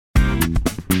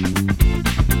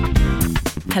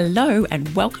Hello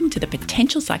and welcome to the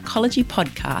Potential Psychology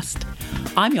Podcast.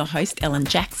 I'm your host, Ellen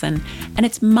Jackson, and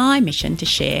it's my mission to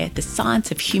share the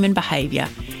science of human behaviour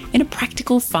in a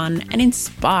practical, fun and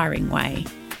inspiring way.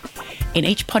 In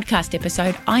each podcast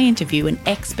episode, I interview an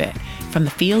expert from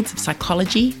the fields of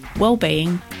psychology,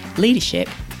 well-being, leadership,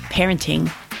 parenting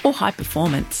or high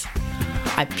performance.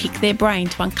 I pick their brain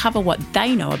to uncover what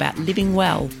they know about living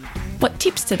well, what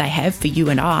tips do they have for you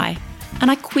and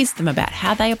I quiz them about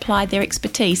how they apply their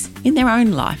expertise in their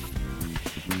own life.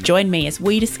 Join me as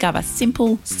we discover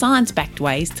simple, science-backed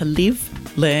ways to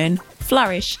live, learn,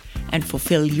 flourish, and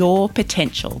fulfill your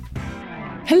potential.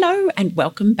 Hello and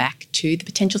welcome back to the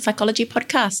Potential Psychology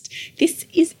Podcast. This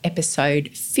is episode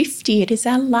 50. It is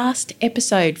our last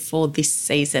episode for this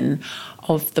season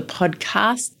of the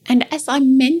podcast. And as I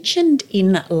mentioned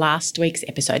in last week's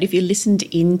episode, if you listened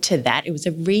into that, it was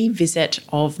a revisit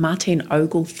of Martine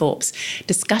Oglethorpe's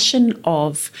discussion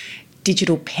of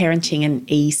digital parenting and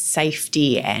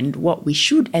e-safety and what we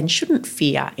should and shouldn't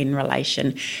fear in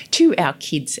relation to our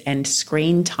kids and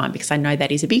screen time, because I know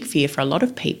that is a big fear for a lot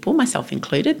of people, myself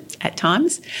included at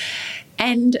times.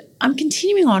 And I'm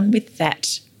continuing on with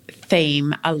that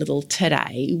theme a little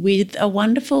today with a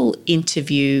wonderful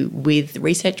interview with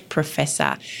research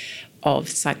professor of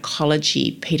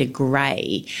psychology, Peter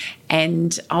Gray.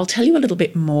 And I'll tell you a little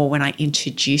bit more when I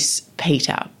introduce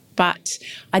Peter. But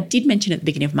I did mention at the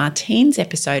beginning of Martine's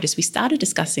episode, as we started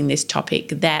discussing this topic,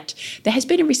 that there has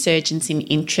been a resurgence in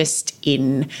interest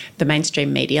in the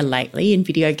mainstream media lately in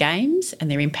video games and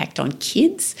their impact on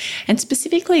kids, and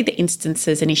specifically the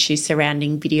instances and issues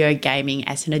surrounding video gaming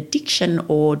as an addiction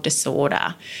or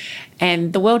disorder.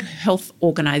 And the World Health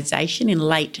Organization in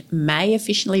late May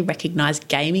officially recognised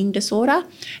gaming disorder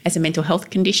as a mental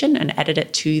health condition and added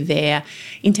it to their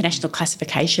International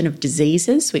Classification of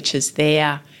Diseases, which is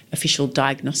their official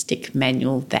diagnostic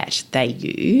manual that they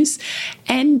use.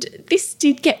 And this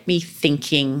did get me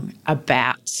thinking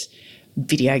about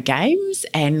video games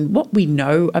and what we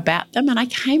know about them. And I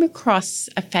came across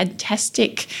a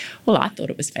fantastic, well, I thought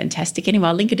it was fantastic. Anyway,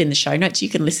 I'll link it in the show notes. You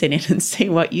can listen in and see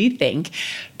what you think.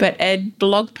 But a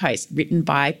blog post written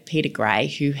by Peter Gray,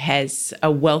 who has a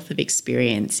wealth of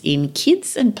experience in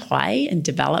kids and play and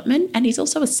development. And he's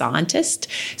also a scientist.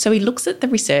 So he looks at the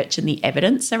research and the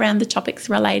evidence around the topics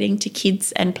relating to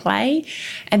kids and play.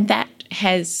 And that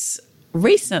has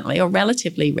recently, or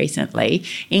relatively recently,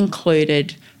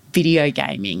 included video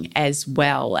gaming as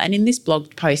well. And in this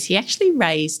blog post, he actually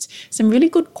raised some really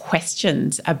good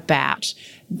questions about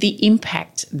the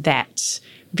impact that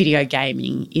video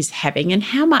gaming is having and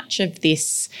how much of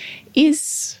this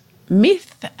is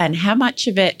myth and how much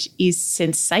of it is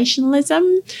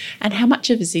sensationalism and how much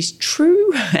of it is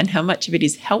true and how much of it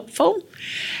is helpful.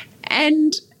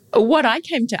 And what I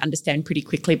came to understand pretty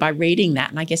quickly by reading that,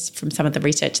 and I guess from some of the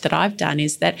research that I've done,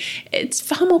 is that it's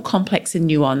far more complex and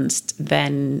nuanced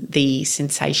than the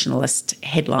sensationalist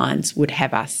headlines would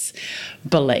have us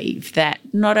believe. That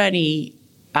not only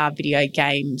are video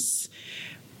games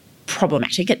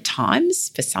problematic at times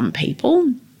for some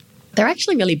people, they're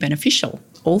actually really beneficial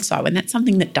also, and that's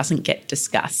something that doesn't get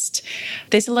discussed.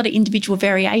 There's a lot of individual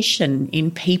variation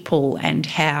in people and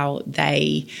how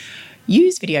they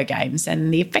use video games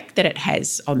and the effect that it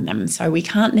has on them. So we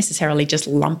can't necessarily just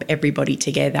lump everybody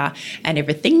together and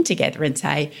everything together and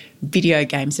say video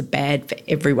games are bad for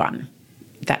everyone.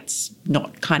 That's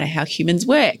not kind of how humans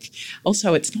work.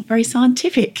 Also, it's not very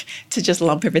scientific to just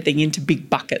lump everything into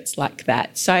big buckets like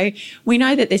that. So we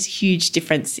know that there's huge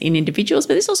difference in individuals,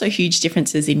 but there's also huge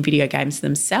differences in video games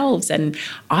themselves. And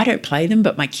I don't play them,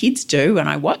 but my kids do, and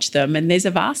I watch them. And there's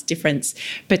a vast difference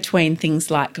between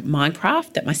things like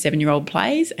Minecraft that my 7-year-old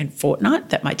plays and Fortnite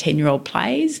that my 10-year-old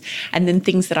plays, and then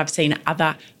things that I've seen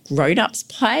other grown-ups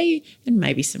play and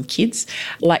maybe some kids,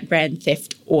 like Grand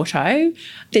Theft Auto.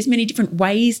 There's many different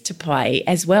ways to play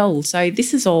as well. So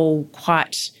this is all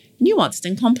quite nuanced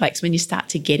and complex when you start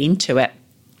to get into it.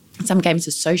 Some games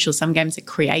are social, some games are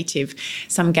creative,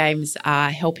 some games are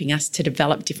helping us to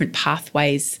develop different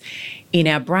pathways in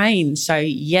our brain. So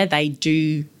yeah, they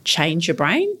do change your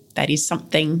brain. That is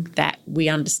something that we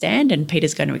understand, and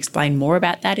Peter's going to explain more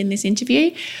about that in this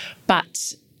interview.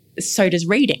 But so does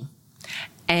reading.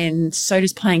 And so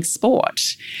does playing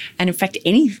sport. And in fact,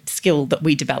 any skill that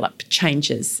we develop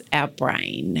changes our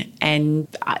brain. And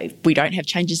if we don't have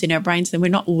changes in our brains, then we're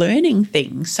not learning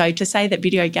things. So to say that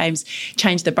video games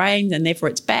change the brain and therefore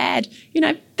it's bad,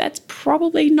 that's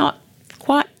probably not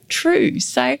quite true.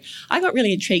 So I got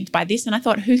really intrigued by this and I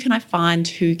thought, who can I find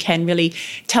who can really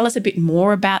tell us a bit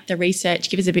more about the research,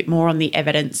 give us a bit more on the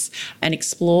evidence and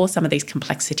explore some of these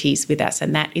complexities with us.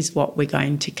 And that is what we're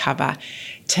going to cover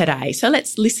today. So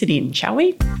let's listen in, shall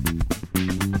we?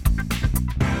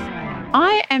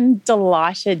 I am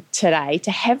delighted today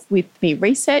to have with me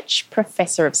Research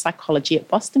Professor of Psychology at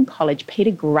Boston College,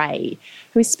 Peter Gray,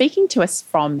 who is speaking to us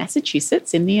from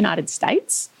Massachusetts in the United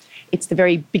States. It's the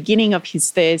very beginning of his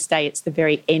Thursday. It's the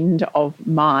very end of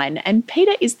mine. And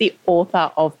Peter is the author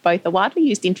of both a widely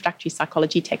used introductory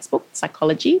psychology textbook,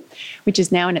 Psychology, which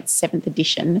is now in its 7th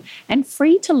edition, and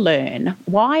Free to Learn,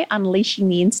 Why Unleashing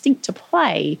the Instinct to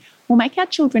Play will make our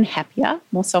children happier,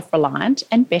 more self-reliant,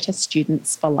 and better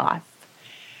students for life.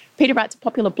 Peter writes a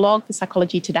popular blog for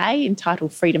Psychology Today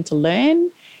entitled Freedom to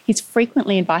Learn. He's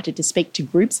frequently invited to speak to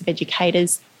groups of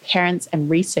educators, parents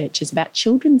and researchers about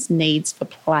children's needs for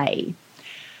play,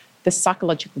 the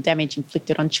psychological damage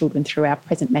inflicted on children through our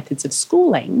present methods of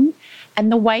schooling,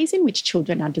 and the ways in which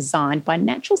children are designed by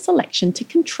natural selection to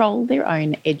control their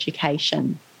own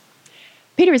education.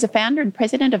 Peter is a founder and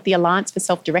president of the Alliance for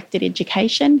Self-Directed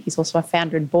Education. He's also a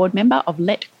founder and board member of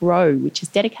Let Grow, which is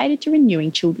dedicated to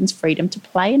renewing children's freedom to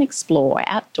play and explore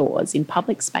outdoors in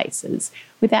public spaces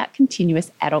without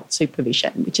continuous adult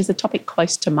supervision, which is a topic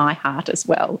close to my heart as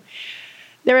well.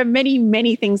 There are many,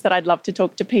 many things that I'd love to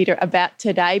talk to Peter about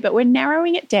today, but we're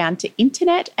narrowing it down to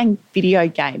internet and video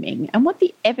gaming and what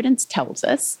the evidence tells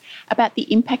us about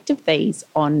the impact of these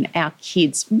on our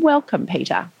kids. Welcome,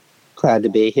 Peter. Glad to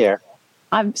be here.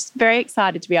 I'm very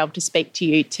excited to be able to speak to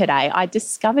you today. I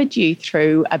discovered you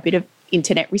through a bit of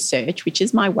internet research, which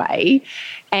is my way,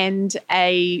 and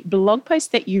a blog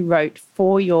post that you wrote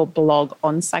for your blog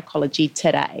on Psychology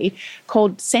Today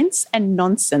called Sense and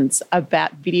Nonsense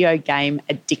about video game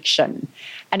addiction.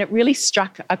 And it really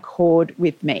struck a chord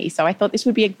with me. So I thought this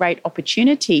would be a great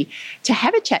opportunity to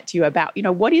have a chat to you about,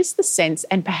 what is the sense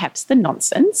and perhaps the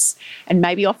nonsense, and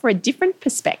maybe offer a different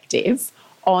perspective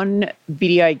on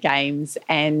video games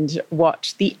and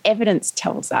what the evidence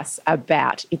tells us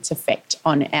about its effect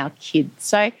on our kids.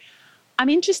 So I'm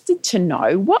interested to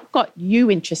know what got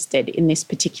you interested in this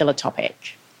particular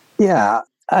topic. Yeah,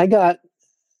 I got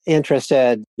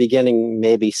interested beginning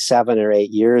maybe 7 or 8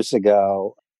 years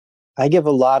ago. I give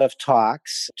a lot of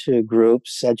talks to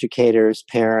groups, educators,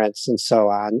 parents, and so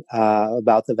on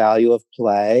about the value of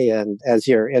play. And as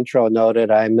your intro noted,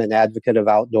 I'm an advocate of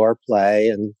outdoor play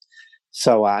and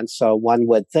so on. So one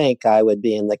would think I would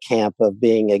be in the camp of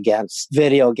being against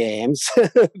video games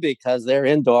because they're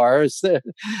indoors. A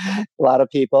lot of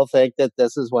people think that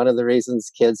this is one of the reasons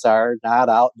kids are not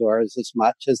outdoors as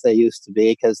much as they used to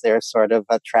be because they're sort of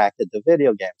attracted to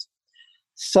video games.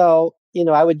 So,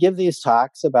 I would give these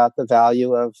talks about the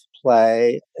value of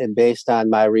play and based on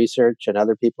my research and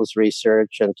other people's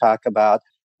research and talk about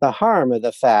the harm of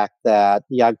the fact that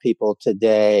young people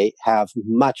today have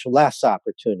much less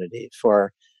opportunity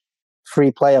for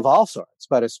free play of all sorts,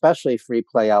 but especially free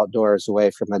play outdoors away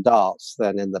from adults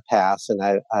than in the past. And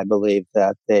I believe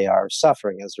that they are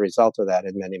suffering as a result of that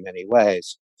in many, many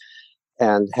ways,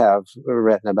 and have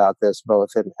written about this both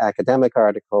in academic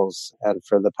articles and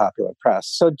for the popular press.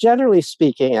 So generally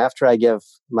speaking, after I give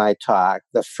my talk,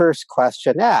 the first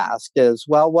question asked is,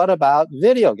 well, what about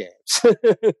video games?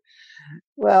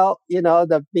 Well,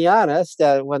 to be honest,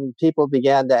 when people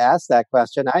began to ask that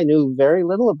question, I knew very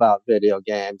little about video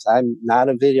games. I'm not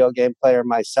a video game player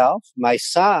myself. My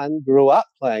son grew up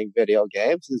playing video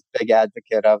games, is a big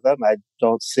advocate of them. I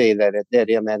don't see that it did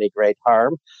him any great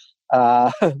harm.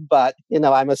 But,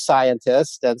 I'm a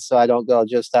scientist, and so I don't go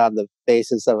just on the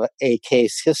basis of a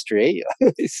case history.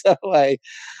 So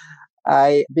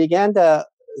I began to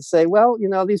say, well,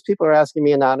 these people are asking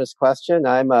me an honest question.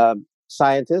 I'm a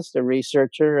scientist, a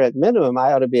researcher. At minimum,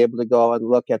 I ought to be able to go and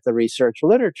look at the research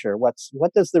literature. What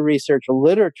does the research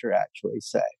literature actually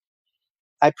say?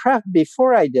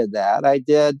 Before I did that, I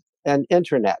did an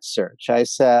internet search. I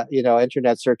said,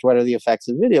 internet search, what are the effects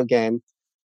of video games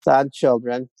on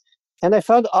children? And I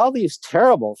found all these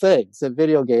terrible things that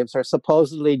video games are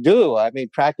supposedly do. I mean,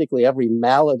 practically every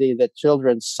malady that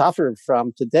children suffer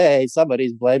from today,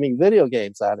 somebody's blaming video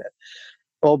games on it.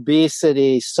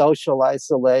 Obesity, social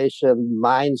isolation,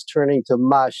 minds turning to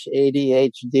mush,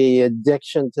 ADHD,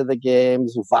 addiction to the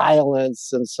games,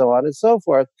 violence, and so on and so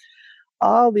forth.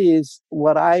 All these,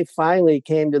 what I finally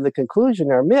came to the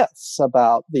conclusion, are myths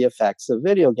about the effects of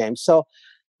video games. So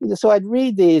I'd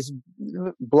read these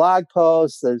blog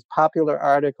posts, these popular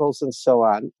articles, and so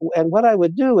on. And what I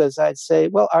would do is I'd say,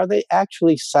 well, are they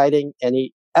actually citing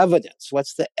any evidence?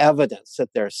 What's the evidence that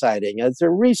they're citing? Is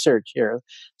there research here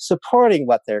supporting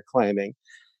what they're claiming?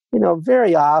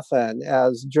 Very often,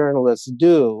 as journalists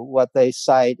do, what they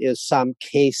cite is some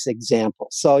case example.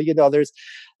 So,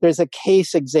 there's a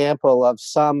case example of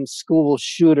some school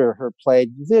shooter who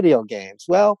played video games.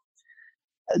 Well,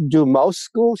 do most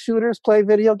school shooters play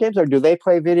video games, or do they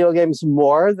play video games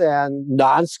more than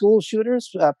non-school shooters?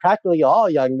 Practically all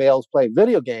young males play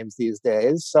video games these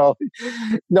days, so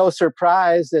no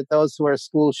surprise that those who are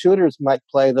school shooters might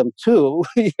play them too.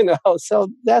 So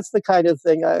that's the kind of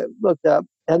thing I looked up.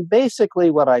 And basically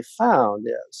what I found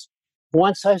is,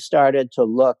 once I started to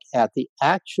look at the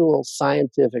actual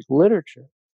scientific literature,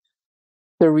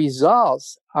 the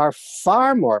results are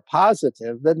far more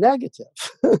positive than negative.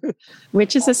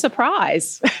 Which is a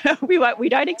surprise. We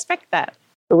don't expect that.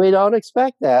 We don't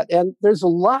expect that. And there's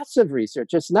lots of research.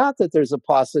 It's not that there's a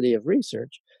paucity of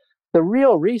research. The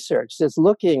real research is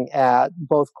looking at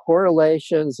both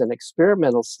correlations and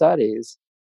experimental studies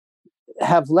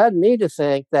have led me to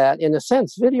think that, in a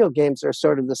sense, video games are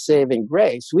sort of the saving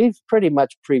grace. We've pretty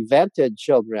much prevented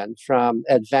children from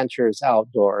adventures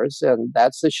outdoors, and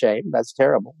that's a shame. That's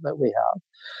terrible that we have.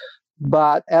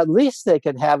 But at least they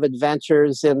could have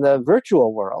adventures in the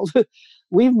virtual world.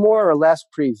 We've more or less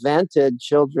prevented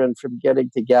children from getting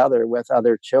together with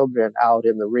other children out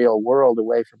in the real world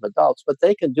away from adults, but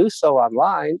they can do so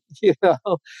online,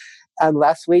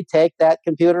 unless we take that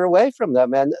computer away from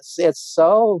them. And it's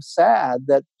so sad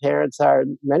that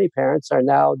many parents are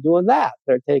now doing that.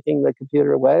 They're taking the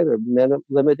computer away, they're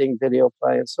limiting video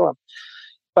play and so on.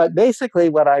 But basically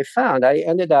what I found, I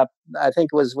think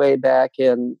it was way back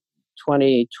in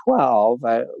 2012,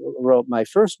 I wrote my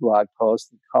first blog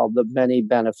post called The Many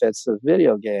Benefits of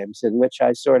Video Games, in which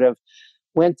I sort of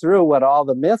went through what all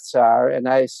the myths are, and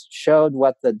I showed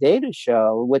what the data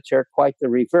show, which are quite the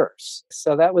reverse.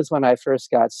 So that was when I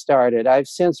first got started. I've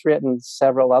since written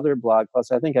several other blog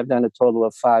posts. I think I've done a total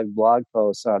of 5 blog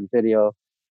posts on video.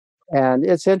 And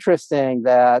it's interesting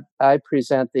that I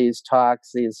present these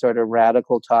sort of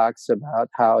radical talks about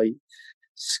how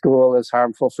school is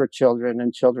harmful for children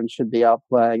and children should be out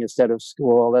playing instead of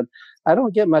school. And I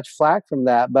don't get much flack from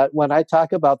that. But when I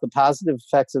talk about the positive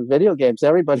effects of video games,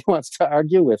 everybody wants to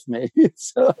argue with me.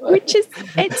 It's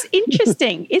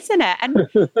interesting, isn't it? And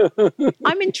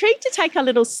I'm intrigued to take a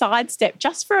little sidestep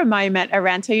just for a moment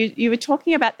around. So you were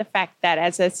talking about the fact that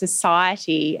as a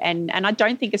society, and I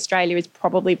don't think Australia is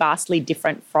probably vastly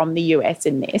different from the US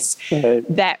in this, right,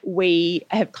 that we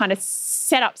have kind of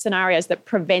set up scenarios that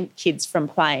prevent kids from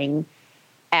playing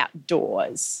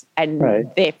outdoors, and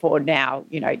right, therefore now,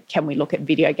 can we look at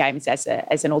video games as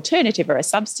an alternative or a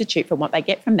substitute for what they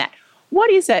get from that? What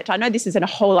is it? I know this isn't a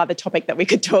whole other topic that we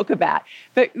could talk about,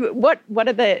 but what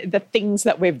are the things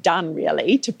that we've done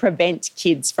really to prevent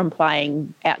kids from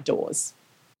playing outdoors?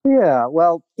 Yeah,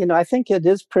 well, I think it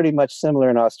is pretty much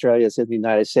similar in Australia as in the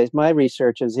United States. My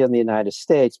research is in the United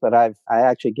States, but I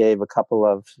actually gave a couple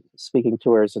of speaking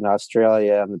tours in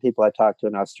Australia, and the people I talk to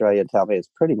in Australia tell me it's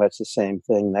pretty much the same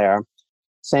thing there.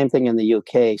 Same thing in the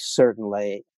UK,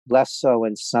 certainly. Less so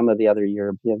in some of the other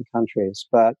European countries.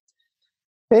 But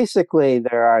basically,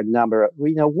 there are a number of,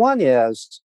 one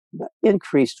is the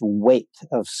increased weight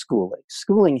of schooling.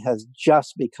 Schooling has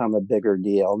just become a bigger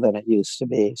deal than it used to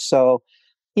be. So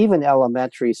even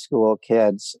elementary school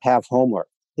kids have homework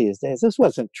these days. This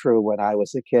wasn't true when I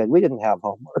was a kid. We didn't have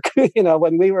homework.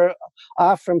 When we were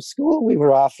off from school, we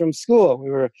were off from school.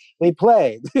 We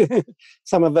played.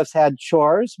 Some of us had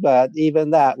chores, but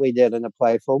even that we did in a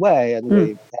playful way, and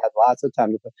we had lots of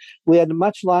time to play. We had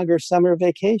much longer summer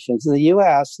vacations. In the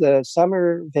U.S., the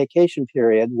summer vacation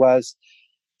period was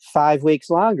 5 weeks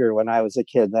longer when I was a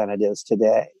kid than it is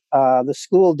today. The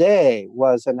school day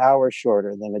was an hour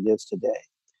shorter than it is today.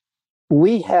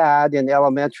 We had in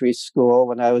elementary school,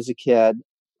 when I was a kid,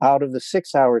 out of the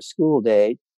 6-hour school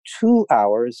day, 2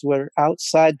 hours were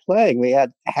outside playing. We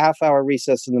had half-hour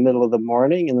recess in the middle of the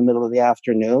morning, in the middle of the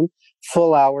afternoon,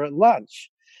 full hour at lunch.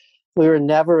 We were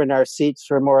never in our seats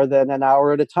for more than an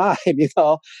hour at a time.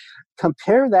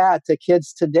 Compare that to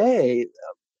kids today.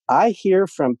 I hear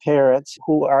from parents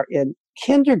who are in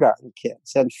kindergarten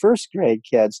kids and first grade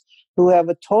kids who have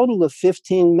a total of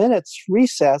 15 minutes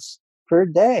recess per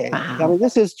day. Wow. I mean,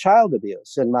 this is child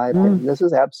abuse, in my opinion. This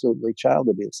is absolutely child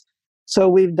abuse. So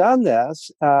we've done this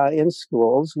in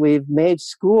schools. We've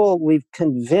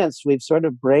sort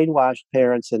of brainwashed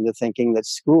parents into thinking that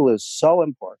school is so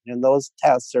important and those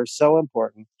tests are so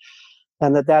important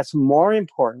and that's more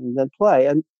important than play.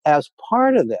 And as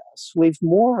part of this, we've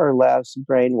more or less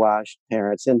brainwashed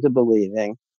parents into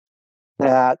believing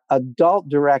that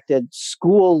adult-directed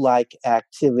school-like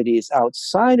activities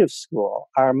outside of school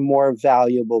are more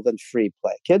valuable than free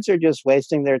play. Kids are just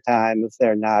wasting their time if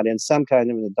they're not in some kind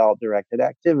of an adult-directed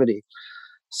activity.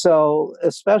 So,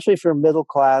 especially for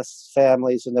middle-class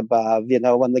families and above,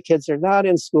 when the kids are not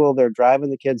in school, they're driving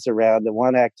the kids around to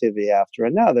one activity after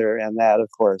another, and that, of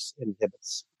course,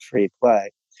 inhibits free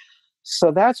play.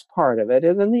 So that's part of it.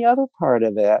 And then the other part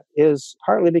of it is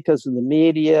partly because of the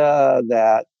media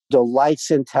that delights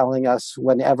in telling us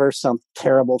whenever some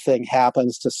terrible thing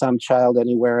happens to some child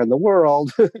anywhere in the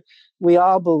world, we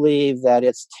all believe that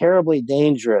it's terribly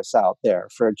dangerous out there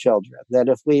for children, that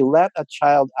if we let a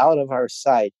child out of our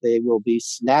sight, they will be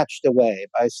snatched away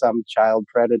by some child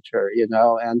predator,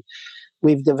 and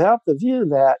we've developed the view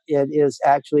that it is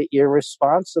actually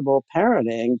irresponsible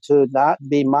parenting to not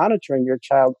be monitoring your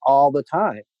child all the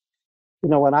time.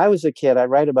 When I was a kid, I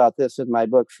write about this in my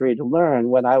book, Free to Learn.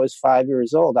 When I was 5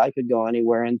 years old, I could go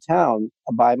anywhere in town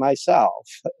by myself.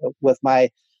 With my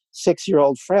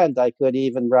 6-year-old friend, I could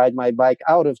even ride my bike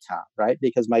out of town, right?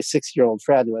 Because my 6-year-old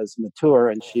friend was mature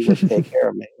and she would take care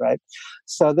of me, right?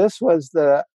 So this was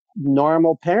the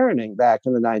normal parenting back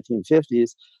in the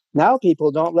 1950s. Now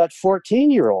people don't let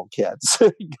 14-year-old kids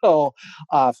go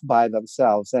off by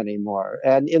themselves anymore.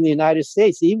 And in the United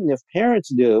States, even if parents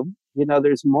do,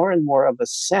 there's more and more of a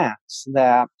sense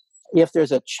that if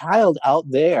there's a child out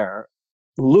there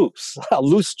a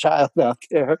loose child out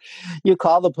there, you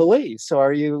call the police,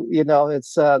 or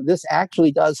it's this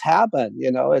actually does happen.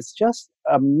 It's just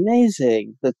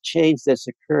amazing the change that's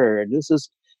occurred.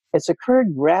 It's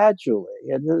occurred gradually,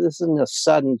 and this isn't a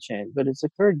sudden change, but it's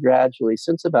occurred gradually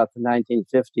since about the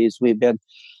 1950s. We've been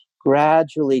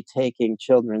gradually taking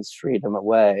children's freedom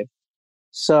away.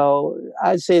 So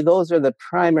I'd say those are the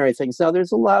primary things. Now,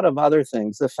 there's a lot of other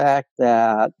things. The fact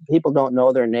that people don't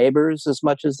know their neighbors as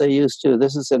much as they used to.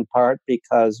 This is in part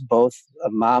because both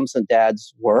moms and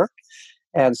dads work.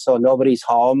 And so nobody's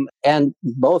home. And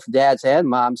both dads and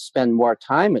moms spend more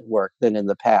time at work than in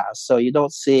the past. So you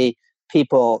don't see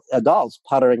adults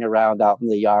puttering around out in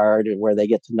the yard and where they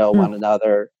get to know one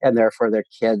another, and therefore their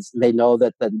kids, they know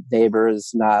that the neighbor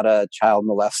is not a child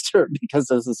molester because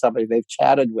this is somebody they've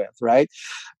chatted with, right?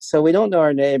 So we don't know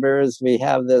our neighbors. We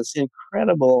have this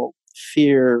incredible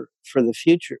fear for the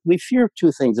future. We fear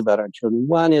two things about our children.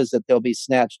 One is that they'll be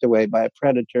snatched away by a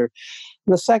predator.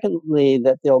 And the secondly,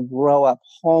 that they'll grow up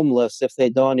homeless if they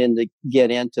don't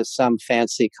get into some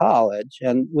fancy college.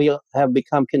 And we have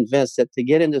become convinced that to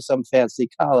get into some fancy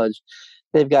college,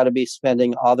 they've got to be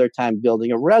spending all their time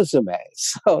building a resume.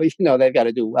 So, they've got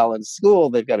to do well in school.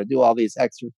 They've got to do all these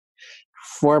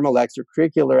formal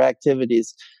extracurricular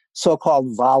activities,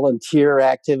 so-called volunteer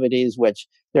activities, which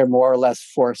they're more or less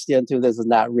forced into. This is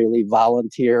not really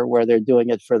volunteer, where they're doing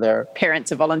it for their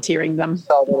parents are volunteering them.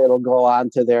 So that it'll go on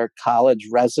to their college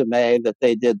resume that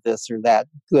they did this or that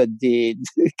good deed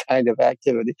kind of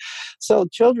activity. So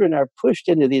children are pushed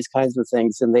into these kinds of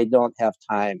things, and they don't have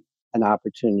time and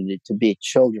opportunity to be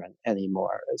children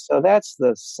anymore. So that's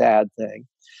the sad thing.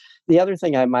 The other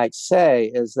thing I might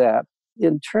say is that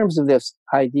in terms of this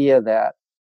idea that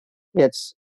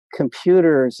it's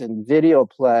computers and video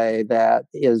play that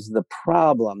is the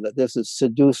problem, that this is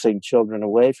seducing children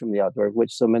away from the outdoor,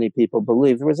 which so many people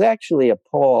believe. There was actually a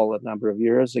poll a number of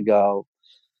years ago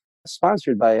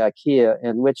sponsored by IKEA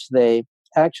in which they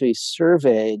actually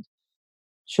surveyed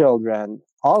children,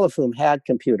 all of whom had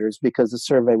computers because the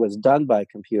survey was done by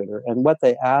computer. And what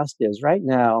they asked is, right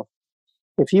now,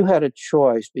 if you had a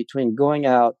choice between going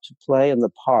out to play in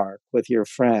the park with your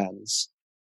friends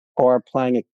or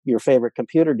playing your favorite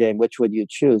computer game, which would you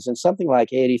choose? And something like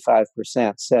 85%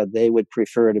 said they would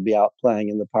prefer to be out playing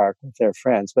in the park with their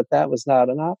friends, but that was not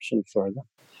an option for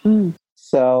them.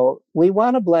 So we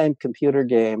want to blame computer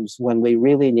games when we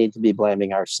really need to be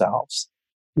blaming ourselves.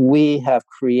 We have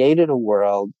created a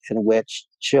world in which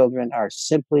children are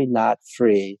simply not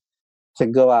free to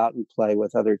go out and play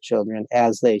with other children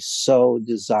as they so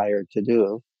desire to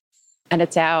do. And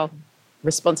it's our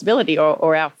responsibility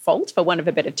or our fault, for want of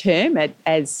a better term,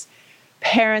 as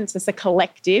parents, as a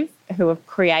collective who have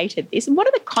created this. And what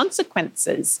are the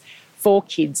consequences for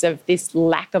kids of this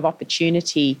lack of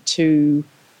opportunity to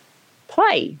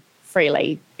play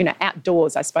freely,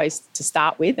 outdoors, I suppose, to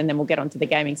start with, and then we'll get onto the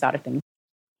gaming side of things?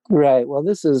 Right. Well,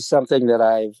 this is something that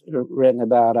I've written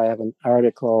about. I have an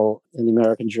article in the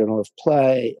American Journal of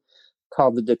Play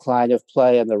called The Decline of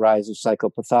Play and the Rise of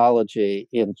Psychopathology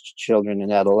in Children and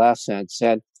Adolescents.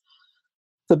 And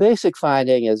the basic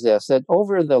finding is this, that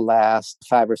over the last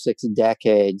 5 or 6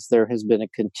 decades, there has been a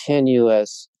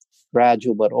continuous,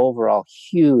 gradual, but overall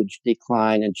huge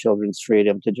decline in children's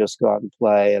freedom to just go out and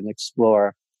play and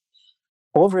explore.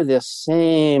 over this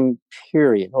same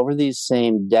period, over these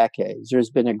same decades, there's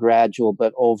been a gradual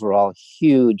but overall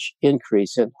huge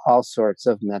increase in all sorts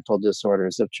of mental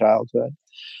disorders of childhood.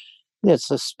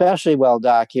 It's especially well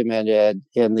documented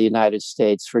in the United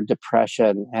States for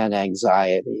depression and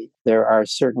anxiety. There are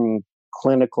certain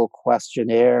clinical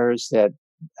questionnaires that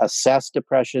assess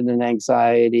depression and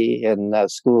anxiety in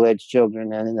school-age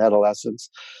children and in adolescents,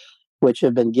 which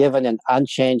have been given in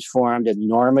unchanged form to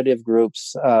normative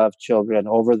groups of children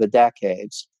over the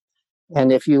decades.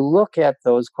 And if you look at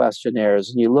those questionnaires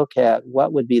and you look at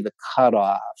what would be the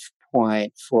cutoff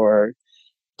point for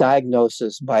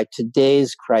diagnosis by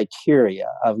today's criteria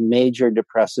of major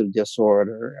depressive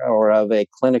disorder or of a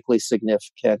clinically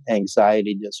significant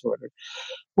anxiety disorder,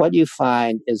 what you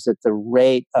find is that the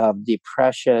rate of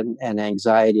depression and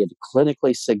anxiety at a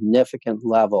clinically significant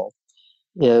level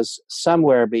is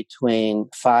somewhere between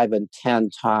 5 and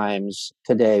 10 times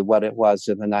today what it was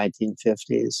in the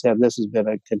 1950s. And this has been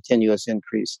a continuous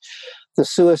increase. The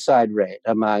suicide rate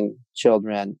among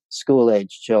children,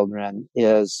 school-age children,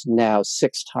 is now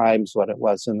 6 times what it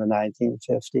was in the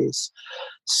 1950s.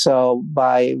 So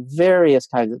by various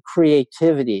kinds of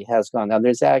creativity has gone down.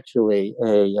 There's actually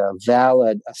a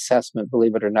valid assessment,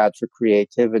 believe it or not, for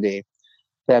creativity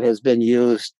that has been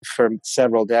used for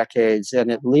several decades,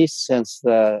 and at least since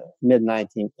the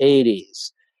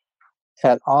mid-1980s,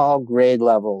 at all grade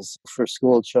levels for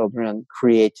school children,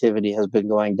 creativity has been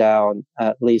going down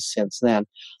at least since then.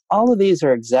 All of these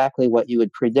are exactly what you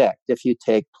would predict if you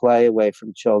take play away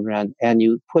from children and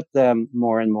you put them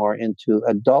more and more into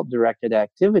adult-directed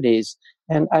activities,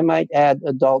 and I might add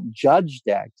adult-judged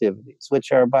activities,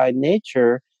 which are by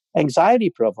nature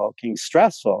anxiety-provoking,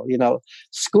 stressful.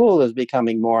 School is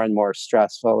becoming more and more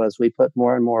stressful as we put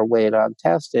more and more weight on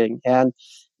testing. And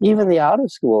even the out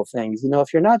of school things,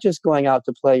 if you're not just going out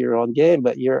to play your own game,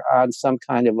 but you're on some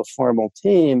kind of a formal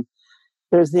team,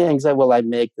 there's the anxiety, will I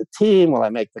make the team? Will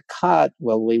I make the cut?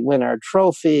 Will we win our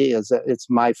trophy? It's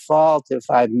my fault if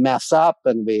I mess up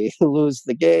and we lose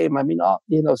the game? I mean,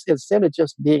 instead of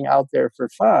just being out there for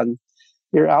fun,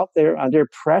 you're out there under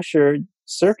pressured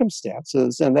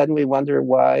circumstances. And then we wonder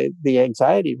why the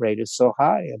anxiety rate is so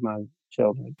high among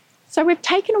children. So we've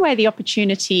taken away the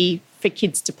opportunity for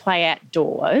kids to play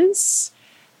outdoors,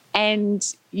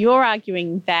 and you're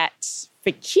arguing that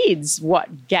for kids,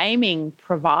 what gaming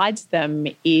provides them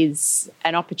is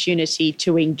an opportunity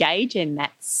to engage in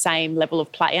that same level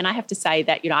of play. And I have to say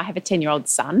that, I have a 10-year-old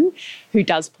son who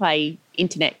does play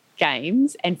internet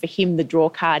games, and for him, the draw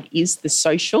card is the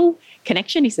social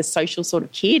connection. He's a social sort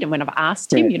of kid. And when I've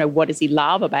asked him, what does he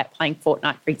love about playing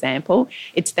Fortnite, for example,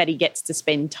 it's that he gets to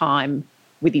spend time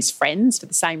with his friends for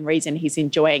the same reason he's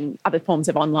enjoying other forms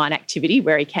of online activity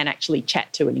where he can actually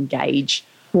chat to and engage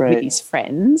with his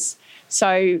friends.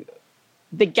 So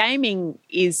the gaming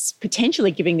is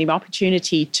potentially giving them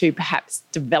opportunity to perhaps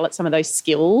develop some of those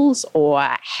skills or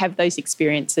have those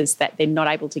experiences that they're not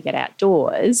able to get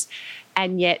outdoors.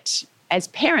 And yet, as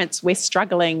parents, we're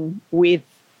struggling with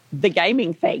the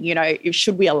gaming thing.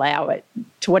 Should we allow it?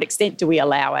 To what extent do we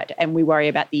allow it? And we worry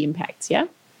about the impacts, yeah?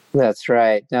 That's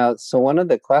right. Now, so one of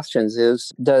the questions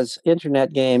is, does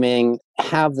internet gaming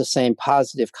have the same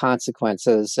positive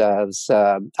consequences as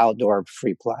outdoor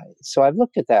free play? So I've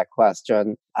looked at that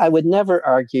question. I would never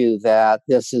argue that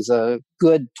this is a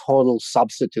good total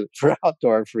substitute for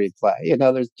outdoor free play.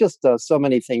 There's just so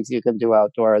many things you can do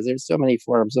outdoors. There's so many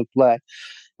forms of play.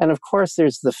 And of course,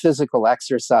 there's the physical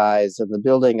exercise and the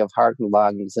building of heart and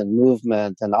lungs and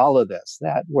movement and all of this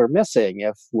that we're missing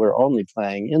if we're only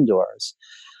playing indoors.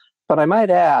 But I might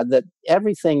add that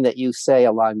everything that you say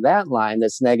along that line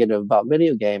that's negative about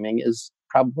video gaming is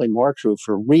probably more true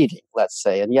for reading, let's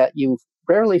say. And yet you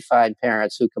rarely find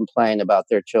parents who complain about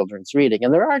their children's reading.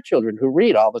 And there are children who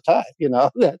read all the time,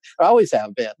 that always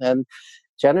have been. And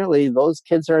generally, those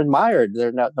kids are admired.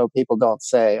 People don't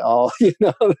say,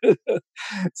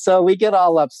 So we get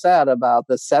all upset about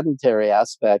the sedentary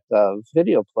aspect of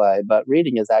video play, but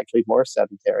reading is actually more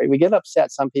sedentary. We get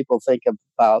upset. Some people think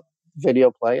about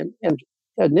video play, and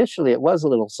initially it was a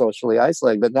little socially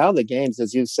isolating, but now the games,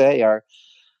 as you say, are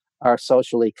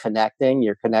socially connecting.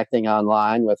 You're connecting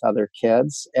online with other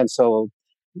kids, and so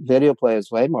video play is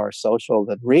way more social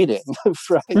than reading,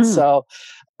 right? So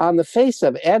on the face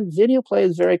of it, and video play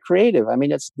is very creative. I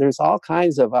mean, there's all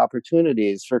kinds of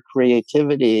opportunities for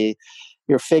creativity.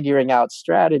 You're figuring out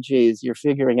strategies, you're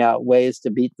figuring out ways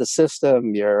to beat the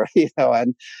system,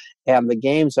 and the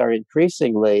games are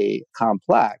increasingly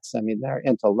complex. I mean, they're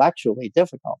intellectually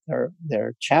difficult.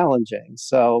 They're challenging.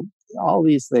 So all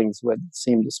these things would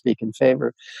seem to speak in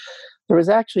favor. There was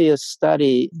actually a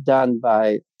study done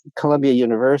by Columbia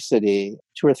University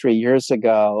 2 or 3 years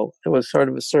ago. It was sort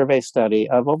of a survey study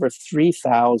of over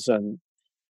 3,000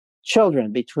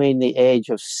 children between the age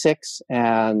of 6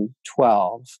 and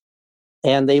 12.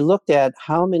 And they looked at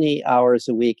how many hours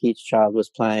a week each child was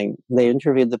playing. They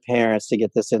interviewed the parents to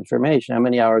get this information, how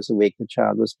many hours a week the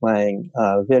child was playing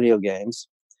video games.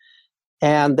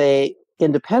 And they,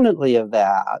 independently of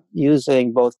that,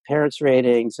 using both parents'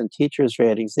 ratings and teachers'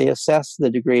 ratings, they assessed the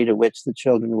degree to which the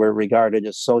children were regarded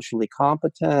as socially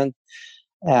competent,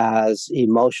 as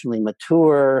emotionally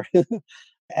mature,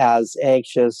 as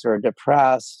anxious or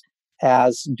depressed,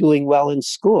 as doing well in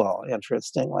school,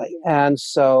 interestingly. And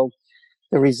so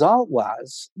the result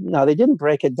was, now they didn't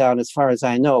break it down as far as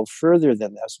I know further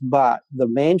than this, but the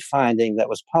main finding that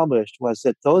was published was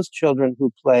that those children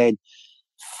who played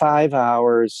 5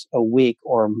 hours a week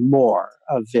or more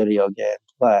of video game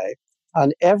play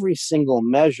on every single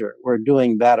measure were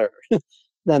doing better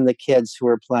than the kids who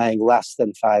were playing less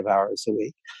than 5 hours a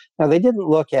week. Now, they didn't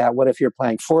look at what if you're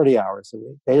playing 40 hours a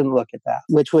week. They didn't look at that,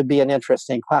 which would be an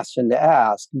interesting question to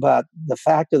ask. But the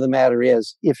fact of the matter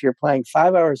is, if you're playing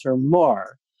 5 hours or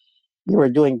more, you are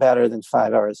doing better than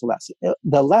 5 hours less.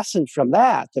 The lesson from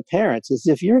that to parents is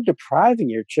if you're depriving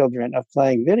your children of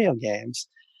playing video games,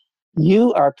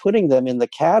 you are putting them in the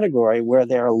category where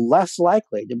they're less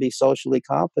likely to be socially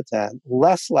competent,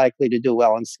 less likely to do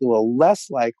well in school, less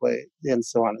likely, and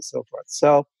so on and so forth.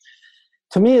 So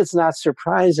to me, it's not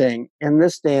surprising in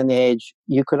this day and age,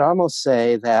 you could almost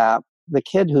say that the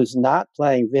kid who's not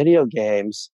playing video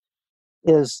games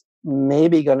is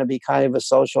maybe going to be kind of a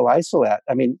social isolate.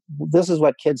 I mean, this is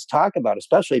what kids talk about,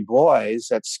 especially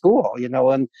boys at school,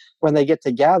 and when they get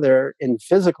together in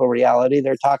physical reality,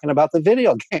 they're talking about the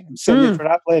video games. And if you're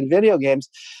not playing video games,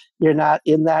 you're not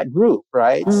in that group,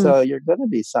 right? So you're going to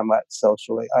be somewhat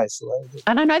socially isolated.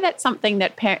 And I know that's something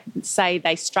that parents say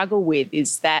they struggle with,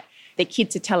 is that their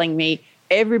kids are telling me,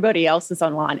 everybody else is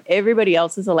online. Everybody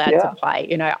else is allowed to play.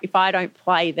 If I don't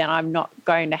play, then I'm not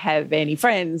going to have any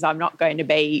friends. I'm not going to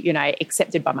be,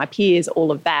 accepted by my peers,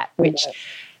 all of that, which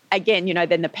again,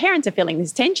 then the parents are feeling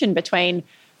this tension between,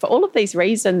 for all of these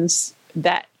reasons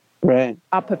that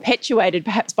are perpetuated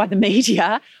perhaps by the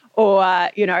media, or,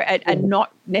 and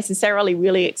not necessarily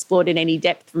really explored in any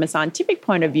depth from a scientific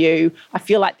point of view. I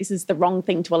feel like this is the wrong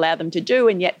thing to allow them to do,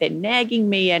 and yet they're nagging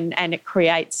me, and it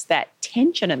creates that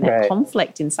tension and that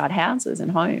conflict inside houses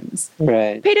and homes.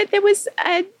 Peter, there was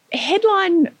a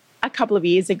headline a couple of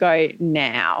years ago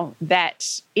now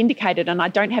that indicated, and I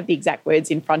don't have the exact words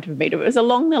in front of me, but it was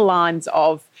along the lines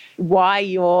of why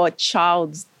your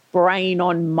child's brain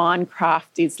on Minecraft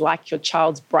is like your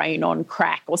child's brain on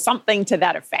crack, or something to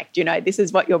that effect. This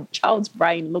is what your child's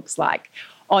brain looks like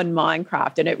on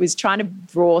Minecraft. And it was trying to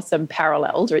draw some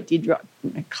parallels, or it did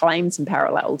claim some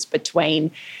parallels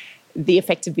between the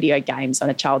effects of video games on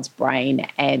a child's brain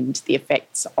and the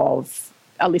effects of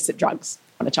illicit drugs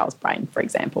on a child's brain, for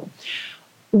example.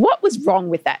 What was wrong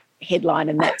with that headline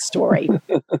and that story?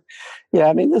 Yeah,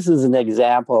 I mean, this is an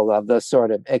example of the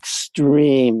sort of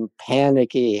extreme,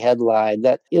 panicky headline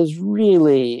that is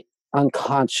really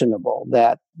unconscionable,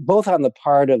 that both on the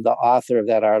part of the author of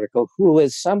that article, who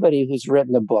is somebody who's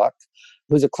written a book,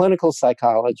 who's a clinical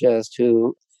psychologist,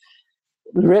 who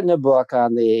written a book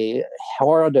on the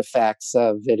horrid effects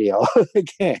of video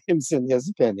games, in his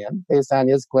opinion, based on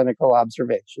his clinical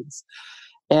observations.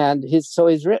 And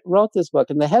wrote this book,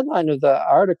 and the headline of the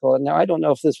article, and now I don't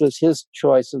know if this was his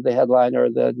choice of the headline or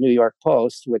the New York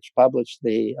Post, which published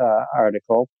the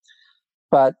article,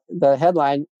 but the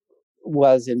headline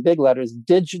was in big letters,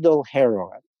 digital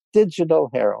heroin. Digital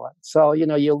heroin. So,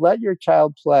 you let your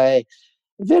child play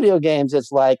video games,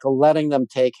 it's like letting them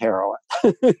take heroin.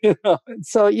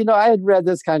 So, I had read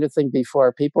this kind of thing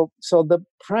before. So the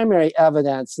primary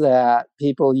evidence that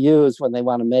people use when they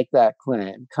want to make that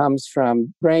claim comes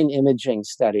from brain imaging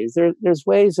studies. There's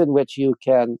ways in which you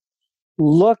can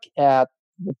look at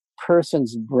the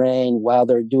person's brain while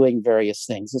they're doing various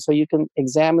things. And so you can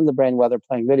examine the brain while they're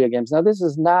playing video games. Now, this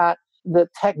is not, the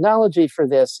technology for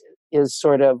this is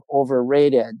sort of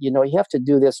overrated. You have to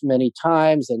do this many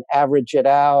times and average it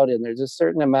out, and there's a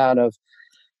certain amount of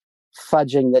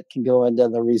fudging that can go into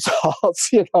the results,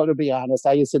 to be honest.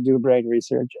 I used to do brain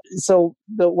research. So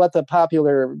what the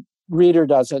popular reader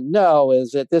doesn't know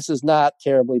is that this is not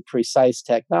terribly precise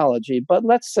technology. But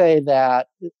let's say that,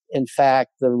 in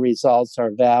fact, the results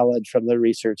are valid from the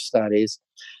research studies.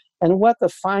 And what the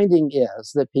finding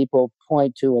is that people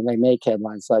point to when they make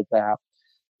headlines like that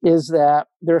is that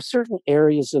there are certain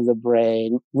areas of the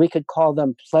brain, we could call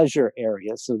them pleasure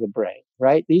areas of the brain,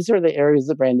 right? These are the areas of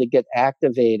the brain that get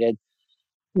activated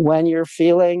when you're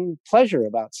feeling pleasure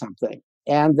about something.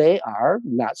 And they are,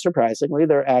 not surprisingly,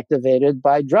 they're activated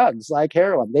by drugs like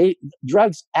heroin.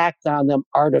 Drugs act on them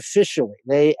artificially.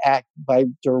 They act by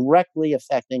directly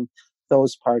affecting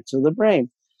those parts of the brain.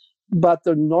 But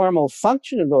the normal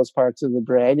function of those parts of the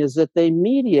brain is that they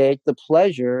mediate the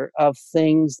pleasure of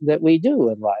things that we do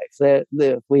in life. That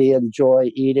if we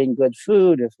enjoy eating good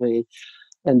food, if we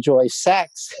enjoy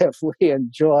sex, if we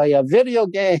enjoy a video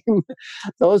game,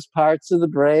 those parts of the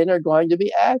brain are going to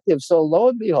be active. So lo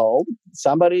and behold,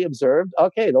 somebody observed,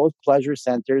 okay, those pleasure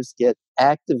centers get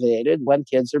activated when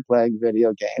kids are playing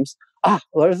video games.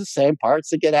 They're the same parts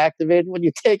that get activated when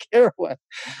you take heroin.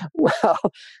 Well,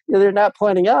 they're not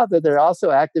pointing out that they're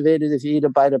also activated if you eat a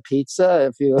bite of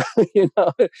pizza, if you,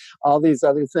 all these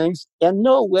other things. And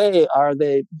no way are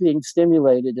they being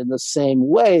stimulated in the same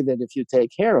way that if you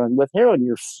take heroin. With heroin,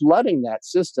 you're flooding that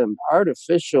system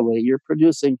artificially. You're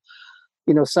producing,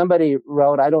 somebody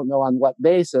wrote, I don't know on what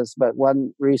basis, but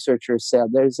one researcher said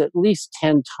there's at least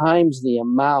 10 times the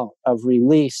amount of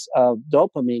release of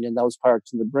dopamine in those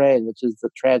parts of the brain, which is the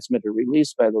transmitter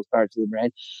released by those parts of the brain,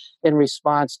 in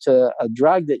response to a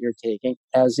drug that you're taking,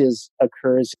 as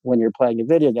occurs when you're playing a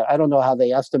video game. I don't know how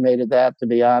they estimated that, to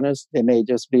be honest. It may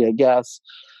just be a guess.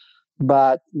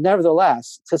 But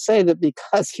nevertheless, to say that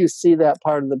because you see that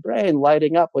part of the brain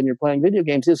lighting up when you're playing video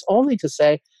games is only to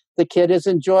say the kid is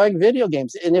enjoying video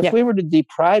games. And if we were to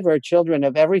deprive our children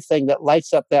of everything that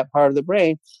lights up that part of the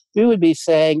brain, we would be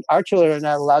saying our children are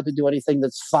not allowed to do anything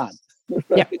that's fun.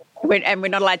 Yeah, and we're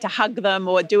not allowed to hug them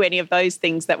or do any of those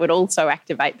things that would also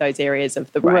activate those areas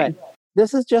of the brain. Right.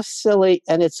 This is just silly,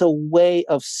 and it's a way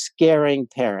of scaring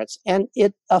parents. And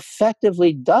it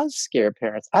effectively does scare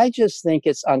parents. I just think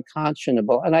it's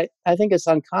unconscionable. And I think it's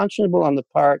unconscionable on the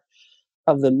part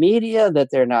of the media that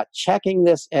they're not checking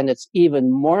this. And it's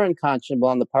even more unconscionable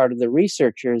on the part of the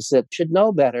researchers that should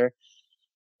know better,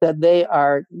 that they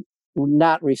are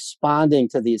not responding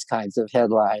to these kinds of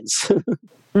headlines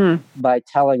by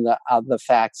telling the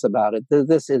facts about it.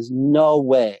 This is no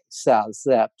way says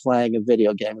that playing a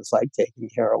video game is like taking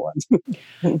heroin.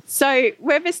 So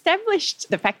we've established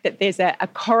the fact that there's a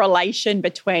correlation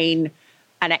between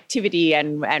an activity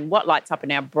and what lights up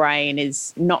in our brain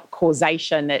is not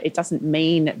causation. It doesn't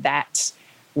mean that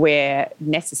we're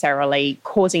necessarily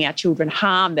causing our children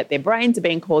harm, that their brains are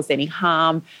being caused any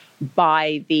harm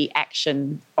by the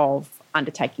action of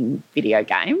undertaking video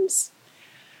games.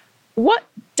 What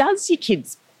does your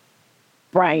kid's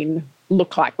brain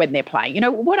look like when they're playing?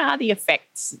 What are the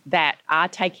effects that are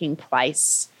taking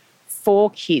place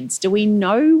for kids? Do we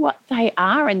know what they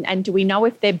are, and do we know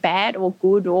if they're bad or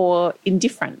good or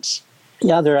indifferent?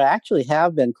 Yeah, there actually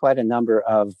have been quite a number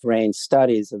of brain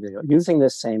studies of video using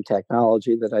this same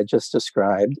technology that I just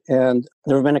described. And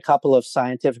there have been a couple of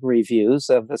scientific reviews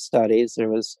of the studies. There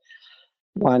was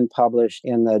one published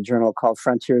in the journal called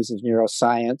Frontiers of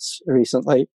Neuroscience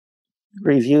recently,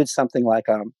 reviewed something like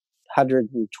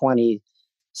 120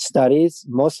 studies,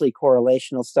 mostly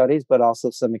correlational studies, but also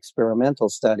some experimental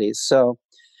studies. So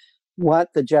what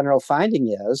the general finding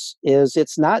is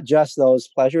it's not just those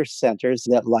pleasure centers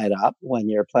that light up when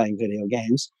you're playing video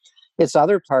games. It's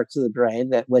other parts of the brain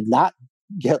that would not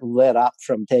get lit up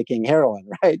from taking heroin,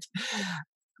 right?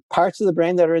 Parts of the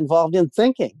brain that are involved in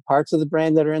thinking, parts of the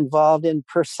brain that are involved in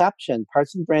perception,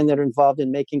 parts of the brain that are involved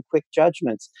in making quick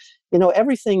judgments.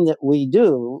 Everything that we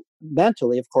do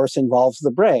mentally, of course, involves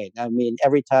the brain. I mean,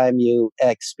 every time you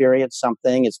experience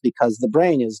something, it's because the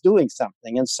brain is doing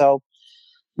something. And so,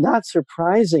 not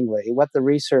surprisingly, what the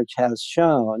research has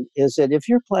shown is that if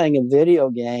you're playing a video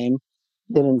game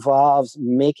that involves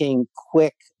making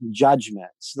quick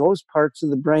judgments, those parts of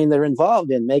the brain that are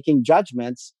involved in making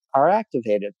judgments are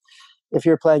activated. If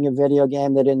you're playing a video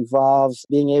game that involves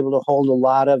being able to hold a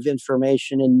lot of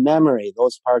information in memory,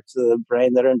 those parts of the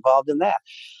brain that are involved in that.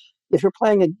 If you're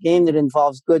playing a game that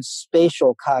involves good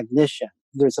spatial cognition,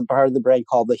 there's a part of the brain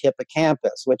called the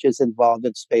hippocampus, which is involved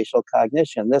in spatial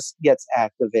cognition. This gets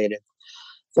activated.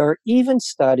 There are even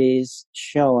studies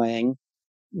showing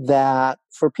that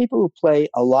for people who play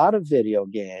a lot of video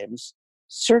games,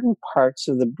 certain parts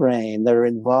of the brain that are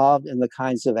involved in the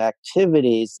kinds of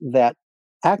activities that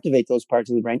activate those parts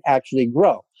of the brain actually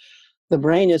grow. The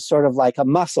brain is sort of like a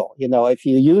muscle. If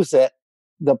you use it,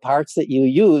 the parts that you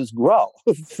use grow,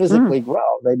 physically grow.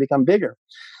 They become bigger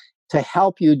to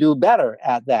help you do better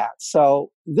at that. So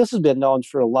this has been known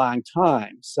for a long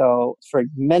time. So for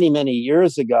many, many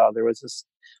years ago, there was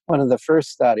One of the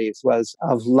first studies was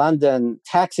of London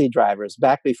taxi drivers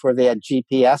back before they had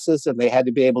GPSs and they had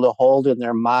to be able to hold in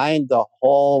their mind the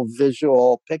whole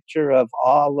visual picture of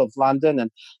all of London and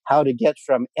how to get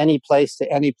from any place to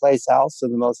any place else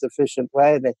in the most efficient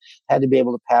way. They had to be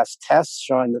able to pass tests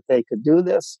showing that they could do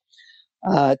this.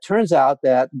 It turns out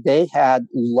that they had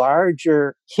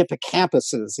larger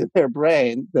hippocampuses in their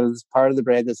brain. There's part of the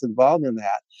brain that's involved in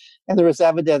that. And there was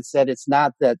evidence that it's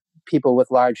not that people with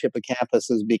large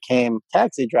hippocampuses became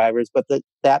taxi drivers, but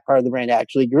that part of the brain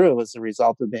actually grew as a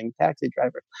result of being a taxi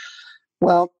driver.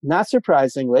 Well, not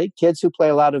surprisingly, kids who play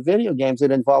a lot of video games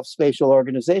that involve spatial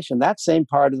organization, that same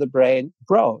part of the brain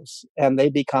grows and they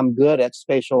become good at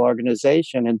spatial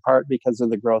organization in part because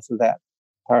of the growth of that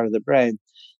part of the brain.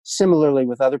 Similarly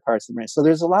with other parts of the brain. So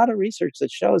there's a lot of research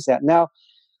that shows that. Now,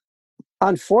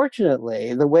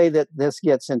 unfortunately, the way that this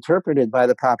gets interpreted by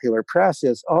the popular press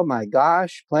is, oh my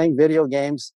gosh, playing video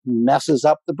games messes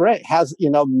up the brain,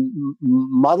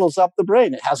 muddles up the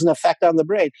brain. It has an effect on the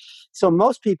brain. So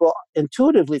most people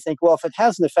intuitively think, well, if it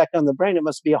has an effect on the brain, it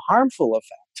must be a harmful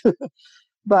effect.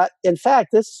 But in fact,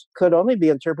 this could only be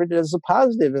interpreted as a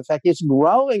positive effect. It's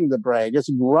growing the brain. It's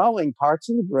growing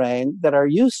parts of the brain that are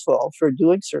useful for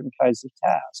doing certain kinds of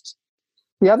tasks.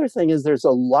 The other thing is there's a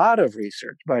lot of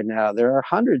research by now. There are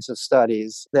hundreds of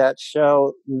studies that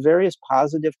show various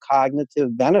positive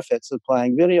cognitive benefits of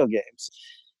playing video games.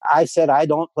 I said I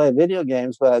don't play video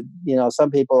games, but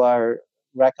some people are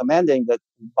recommending that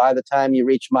by the time you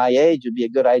reach my age, it'd be a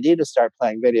good idea to start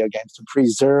playing video games to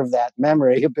preserve that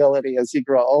memory ability as you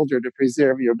grow older, to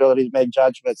preserve your ability to make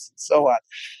judgments and so on.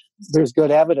 There's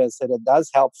good evidence that it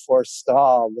does help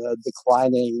forestall the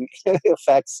declining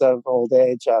effects of old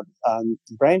age on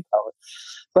brain power.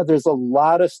 But there's a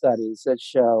lot of studies that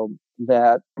show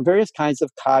that various kinds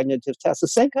of cognitive tests, the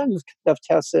same kinds of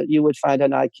tests that you would find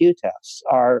on IQ tests,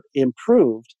 are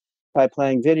improved by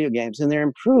playing video games. And they're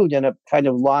improved in a kind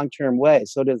of long-term way.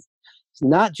 So it's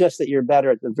not just that you're better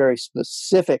at the very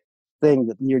specific thing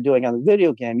that you're doing on the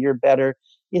video game, you're better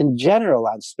in general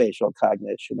on spatial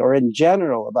cognition or in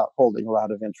general about holding a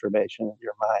lot of information in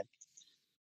your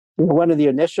mind. One of the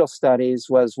initial studies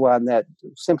was one that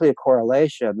simply a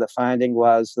correlation. The finding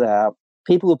was that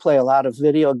people who play a lot of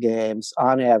video games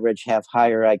on average have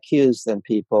higher IQs than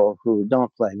people who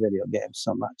don't play video games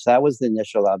so much. That was the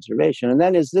initial observation. And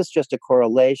then is this just a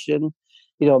correlation?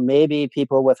 Maybe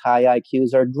people with high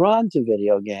IQs are drawn to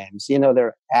video games.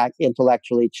 They're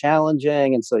intellectually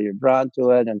challenging, and so you're drawn to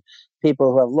it. And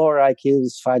people who have lower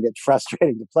IQs find it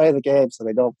frustrating to play the game, so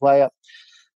they don't play it.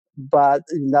 But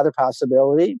another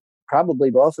possibility, probably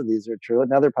both of these are true,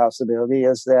 another possibility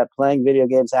is that playing video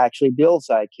games actually builds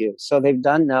IQ. So they've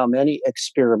done now many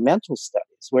experimental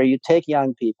studies where you take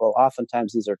young people,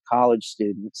 oftentimes these are college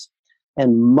students,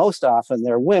 and most often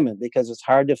they're women because it's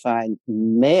hard to find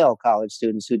male college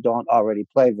students who don't already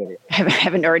play video games.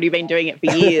 Haven't already been doing it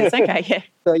for years. Okay, yeah.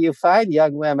 So you find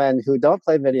young women who don't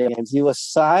play video games, you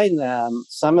assign them,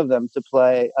 some of them, to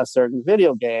play a certain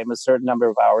video game a certain number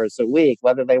of hours a week,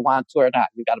 whether they want to or not.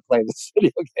 You've got to play this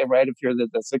video game, right, if you're in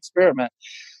this experiment.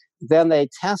 Then they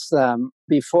test them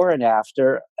before and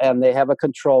after, and they have a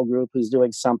control group who's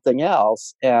doing something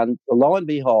else. And lo and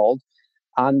behold,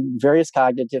 on various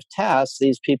cognitive tests,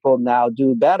 these people now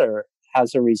do better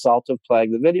as a result of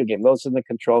playing the video game. Those in the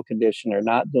control condition are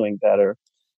not doing better.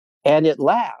 And it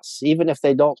lasts. Even if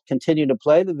they don't continue to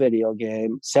play the video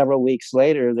game, several weeks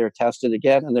later, they're tested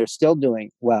again, and they're still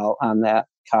doing well on that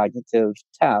cognitive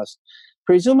test,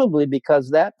 presumably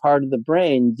because that part of the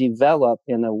brain developed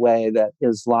in a way that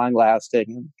is long-lasting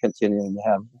and continuing to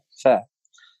have an effect.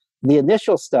 The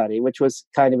initial study, which was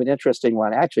kind of an interesting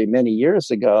one, actually many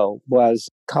years ago, was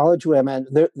college women.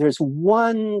 There's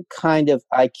one kind of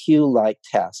IQ-like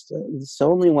test. It's the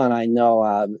only one I know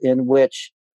of in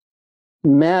which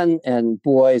men and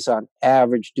boys on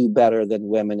average do better than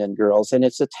women and girls. And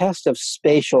it's a test of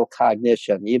spatial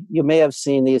cognition. You may have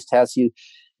seen these tests. You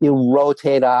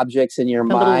rotate objects in your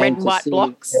mind. Little red and white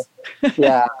blocks.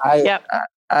 Yeah. Yep.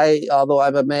 Although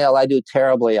I'm a male, I do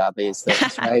terribly on these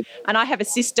things, right? And I have a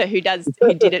sister who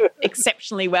did it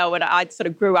exceptionally well when I sort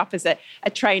of grew up as a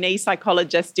trainee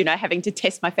psychologist, having to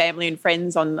test my family and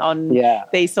friends on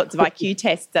these sorts of IQ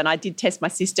tests. And I did test my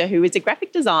sister, who is a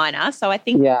graphic designer. So I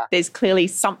think there's clearly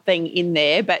something in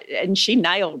there, and she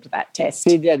nailed that test.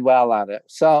 She did well on it.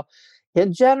 So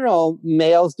in general,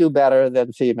 males do better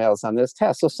than females on this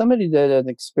test. So somebody did an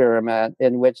experiment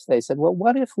in which they said, well,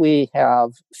 what if we have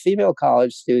female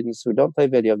college students who don't play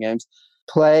video games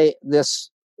play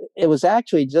this? It was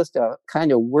actually just a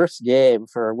kind of worse game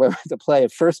for women to play, a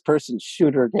first-person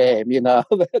shooter game,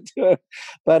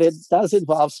 but it does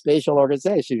involve spatial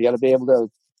organization. You got to be able to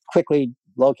quickly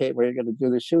locate where you're going to do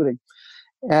the shooting.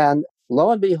 And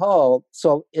lo and behold,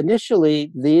 so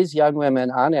initially these young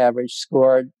women on average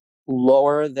scored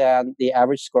lower than the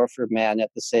average score for men at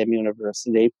the same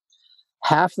university.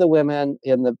 Half the women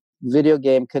in the video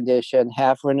game condition,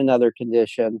 half were in another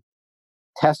condition,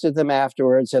 tested them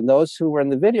afterwards, and those who were in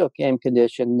the video game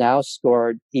condition now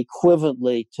scored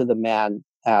equivalently to the men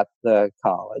at the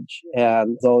college,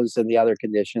 and those in the other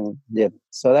condition didn't.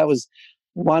 So that was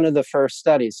one of the first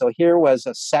studies. So here was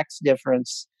a sex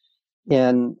difference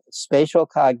in spatial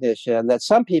cognition that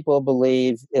some people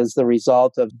believe is the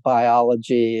result of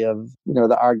biology.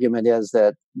 The argument is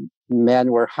that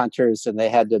men were hunters and they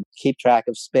had to keep track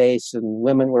of space, and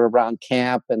women were around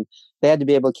camp and they had to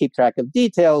be able to keep track of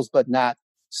details but not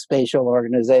spatial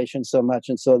organization so much.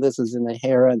 And so this is an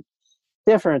inherent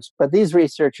difference. But these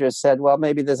researchers said, well,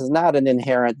 maybe this is not an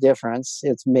inherent difference.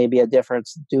 It's maybe a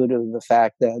difference due to the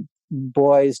fact that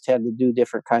boys tend to do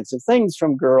different kinds of things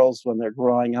from girls when they're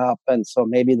growing up. And so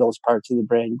maybe those parts of the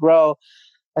brain grow.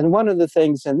 And one of the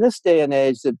things in this day and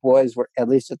age that boys were, at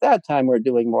least at that time, were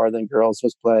doing more than girls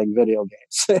was playing video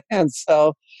games. And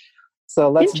so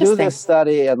let's do this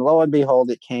study. And lo and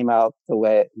behold, it came out the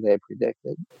way they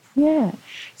predicted. Yeah.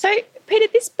 So, Peter,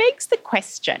 this begs the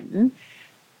question,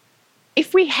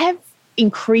 if we have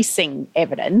increasing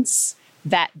evidence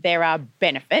that there are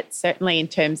benefits, certainly in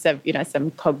terms of,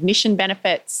 some cognition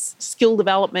benefits, skill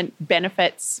development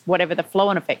benefits, whatever the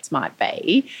flow-on effects might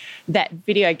be, that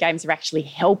video games are actually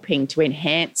helping to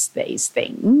enhance these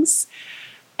things.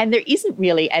 And there isn't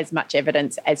really as much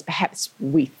evidence as perhaps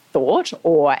we thought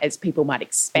or as people might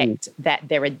expect that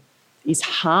there is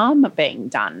harm being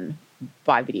done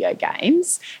by video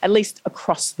games, at least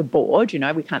across the board.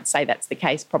 We can't say that's the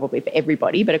case probably for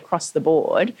everybody, but across the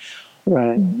board.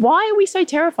 Right. Why are we so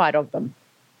terrified of them?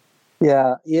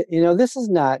 Yeah, this is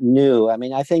not new. I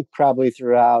mean, I think probably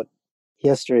throughout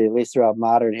history, at least throughout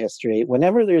modern history,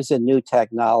 whenever there's a new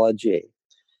technology,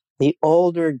 the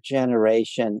older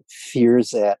generation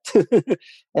fears it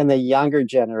and the younger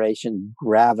generation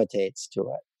gravitates to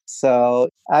it. So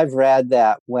I've read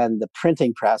that when the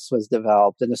printing press was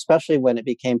developed, and especially when it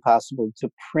became possible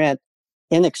to print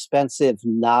inexpensive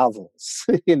novels,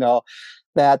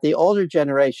 that the older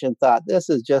generation thought this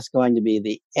is just going to be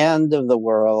the end of the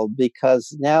world,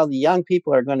 because now the young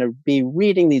people are going to be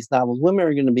reading these novels. Women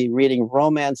are going to be reading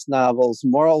romance novels.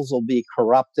 Morals will be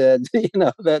corrupted.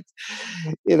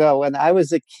 When I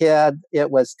was a kid,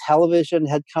 it was television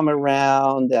had come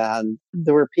around, and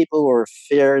there were people who were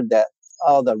feared that,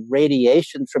 the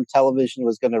radiation from television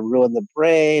was going to ruin the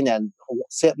brain, and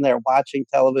sitting there watching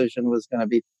television was going to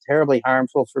be terribly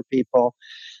harmful for people.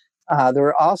 There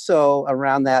were also,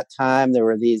 around that time, there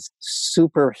were these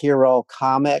superhero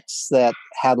comics that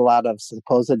had a lot of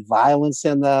supposed violence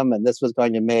in them, and this was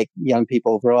going to make young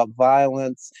people grow up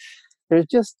violent. There's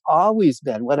just always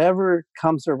been, whatever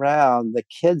comes around, the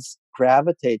kids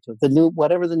gravitate to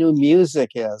whatever the new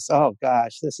music is. Oh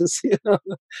gosh, this is,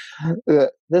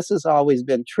 this has always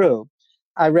been true.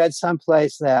 I read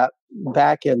someplace that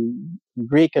back in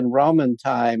Greek and Roman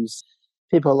times,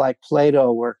 people like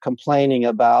Plato were complaining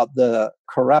about the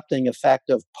corrupting effect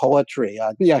of poetry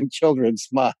on young children's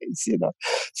minds,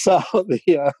 So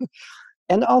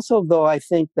and also, though, I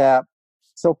think that,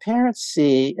 so parents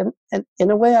see, and in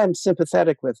a way I'm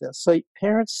sympathetic with this. So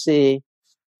parents see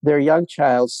their young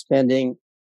child spending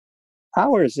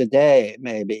hours a day,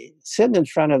 maybe, sitting in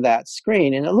front of that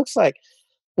screen, and it looks like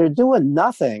they're doing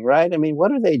nothing, right? I mean,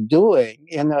 what are they doing?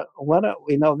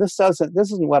 This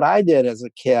isn't what I did as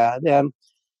a kid. And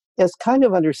it's kind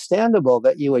of understandable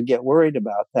that you would get worried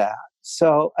about that.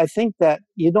 So I think that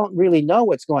you don't really know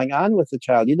what's going on with the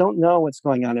child. You don't know what's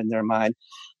going on in their mind.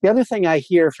 The other thing I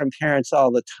hear from parents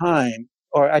all the time,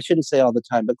 or I shouldn't say all the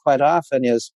time, but quite often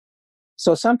is,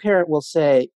 so some parent will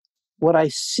say, what I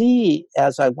see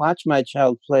as I watch my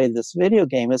child play this video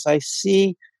game is I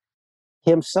see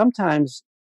him sometimes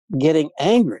getting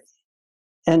angry.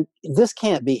 And this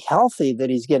can't be healthy that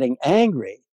he's getting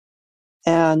angry.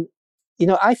 And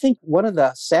I think one of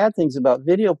the sad things about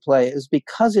video play is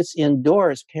because it's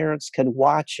indoors, parents can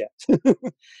watch it.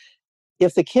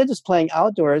 If the kid is playing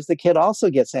outdoors, the kid also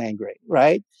gets angry,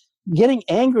 right? Getting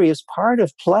angry is part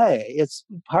of play. It's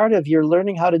part of your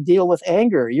learning how to deal with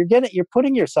anger. You're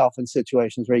putting yourself in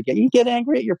situations where you get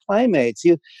angry at your playmates.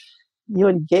 You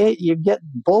engage, you get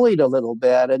bullied a little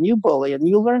bit, and you bully, and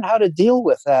you learn how to deal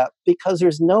with that because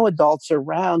there's no adults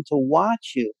around to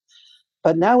watch you.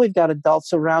 But now we've got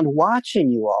adults around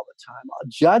watching you all the time,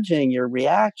 judging your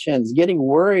reactions, getting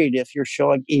worried if you're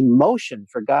showing emotion,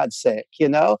 for God's sake,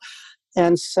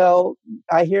 And so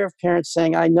I hear of parents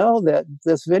saying, I know that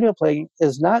this video playing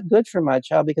is not good for my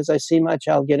child because I see my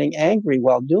child getting angry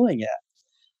while doing it.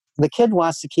 The kid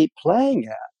wants to keep playing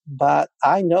it, but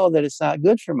I know that it's not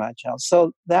good for my child.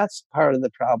 So that's part of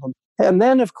the problem. And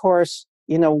then, of course,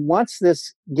 once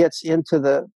this gets into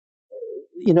the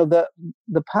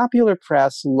popular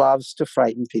press loves to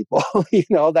frighten people.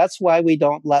 That's why we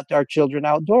don't let our children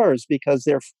outdoors, because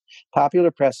their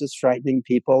popular press is frightening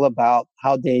people about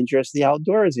how dangerous the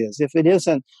outdoors is. If it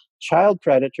isn't child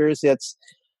predators, it's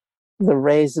the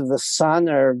rays of the sun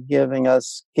are giving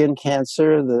us skin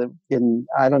cancer.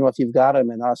 I don't know if you've got them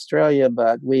in Australia,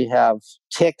 but we have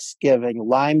ticks giving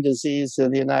Lyme disease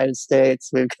in the United States.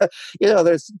 We've got,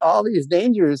 there's all these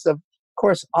dangers, of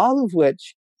course, all of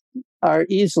which are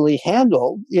easily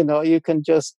handled. You can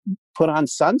just put on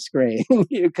sunscreen.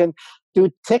 You can do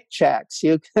tick checks.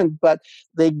 But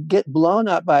they get blown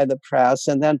up by the press,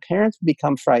 and then parents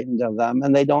become frightened of them,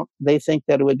 and they think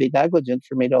that it would be negligent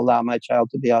for me to allow my child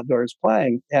to be outdoors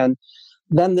playing. And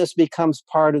then this becomes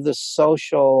part of the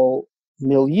social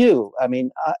milieu. I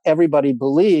mean, everybody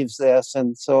believes this,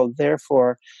 and so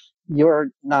therefore you're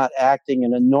not acting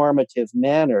in a normative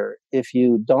manner if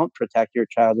you don't protect your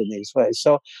child in these ways.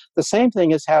 So the same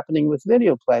thing is happening with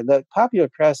video play. The popular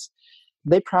press,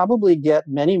 they probably get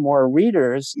many more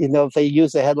readers, if they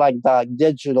use a headline about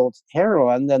digital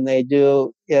heroin than they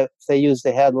do if they use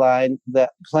the headline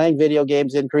that playing video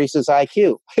games increases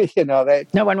IQ.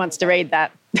 No one wants to read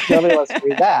that. Nobody wants to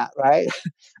read that, right?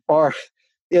 Or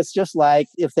it's just like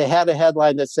if they had a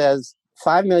headline that says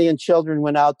 5 million children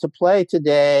went out to play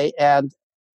today and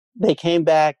they came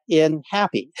back in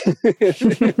happy.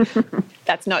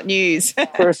 That's not news.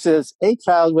 Versus a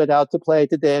child went out to play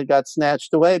today and got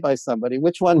snatched away by somebody.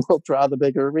 Which one will draw the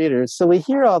bigger readers? So we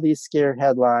hear all these scare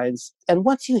headlines. And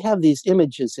once you have these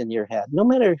images in your head, no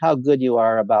matter how good you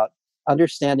are about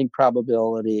understanding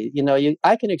probability,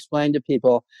 I can explain to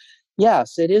people,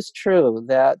 yes, it is true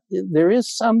that there is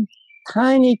some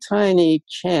tiny, tiny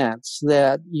chance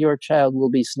that your child will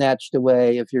be snatched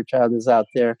away if your child is out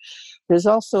there. There's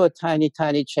also a tiny,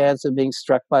 tiny chance of being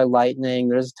struck by lightning.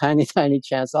 There's a tiny, tiny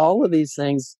chance. All of these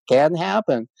things can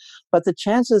happen, but the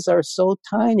chances are so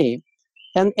tiny,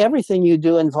 and everything you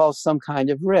do involves some kind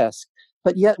of risk.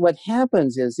 But yet what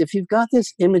happens is if you've got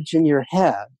this image in your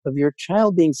head of your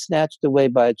child being snatched away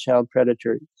by a child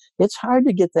predator, it's hard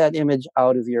to get that image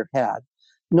out of your head.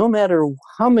 No matter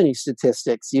how many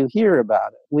statistics you hear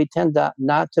about it, we tend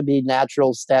not to be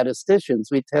natural statisticians.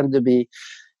 We tend to be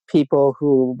people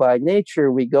who, by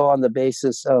nature, we go on the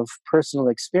basis of personal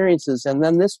experiences. And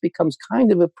then this becomes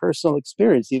kind of a personal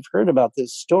experience. You've heard about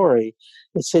this story.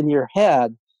 It's in your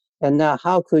head. And now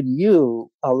how could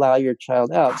you allow your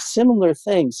child out? Similar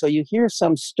thing. So you hear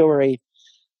some story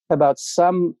about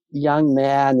some young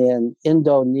man in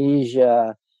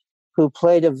Indonesia who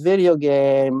played a video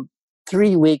game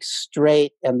 3 weeks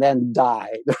straight and then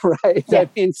died, right? Yeah. I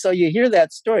mean, so you hear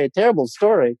that story, a terrible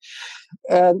story,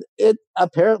 and it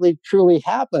apparently truly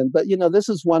happened. But, this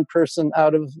is one person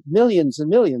out of millions and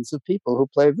millions of people who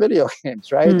play video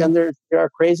games, right? And there are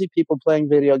crazy people playing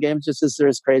video games just as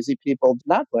there's crazy people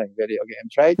not playing video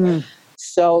games, right?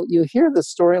 So you hear the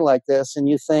story like this and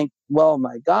you think, well,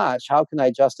 my gosh, how can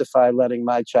I justify letting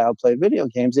my child play video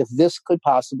games if this could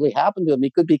possibly happen to him?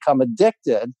 He could become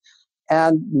addicted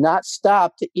and not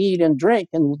stop to eat and drink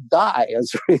and die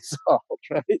as a result,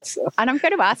 right? So. And I'm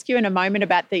going to ask you in a moment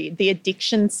about the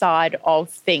addiction side of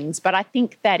things, but I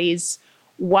think that is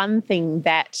one thing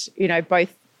that,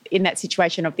 both in that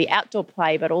situation of the outdoor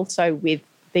play, but also with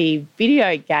the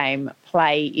video game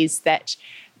play, is that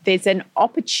there's an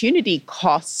opportunity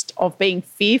cost of being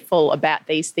fearful about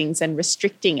these things and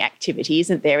restricting activity,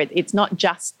 isn't there? It's not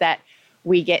just that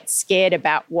we get scared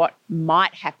about what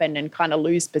might happen and kind of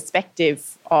lose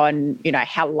perspective on,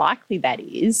 how likely that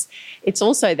is. It's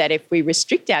also that if we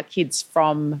restrict our kids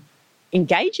from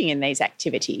engaging in these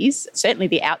activities, certainly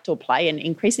the outdoor play, and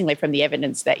increasingly from the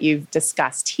evidence that you've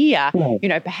discussed here,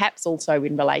 perhaps also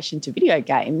in relation to video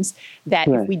games, that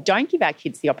if we don't give our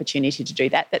kids the opportunity to do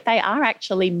that, that they are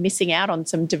actually missing out on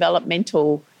some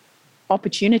developmental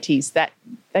opportunities that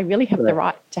they really have the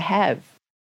right to have.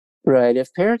 Right.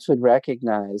 If parents would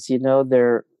recognize,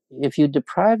 if you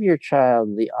deprive your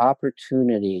child the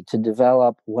opportunity to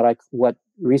develop what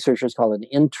researchers call an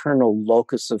internal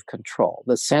locus of control,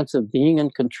 the sense of being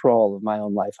in control of my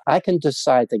own life, I can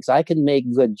decide things, I can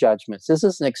make good judgments. This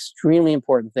is an extremely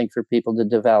important thing for people to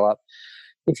develop.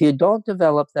 If you don't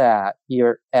develop that,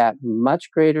 you're at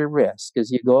much greater risk as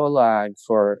you go along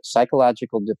for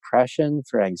psychological depression,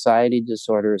 for anxiety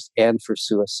disorders, and for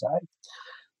suicide.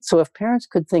 So if parents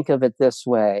could think of it this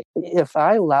way, if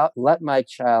I let my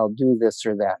child do this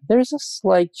or that, there's a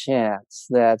slight chance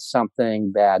that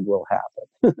something bad will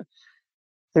happen.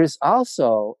 There's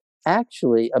also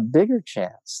actually a bigger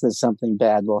chance that something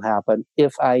bad will happen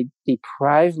if I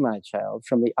deprive my child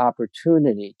from the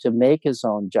opportunity to make his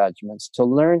own judgments, to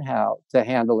learn how to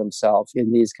handle himself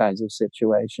in these kinds of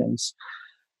situations.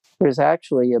 There's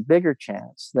actually a bigger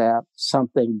chance that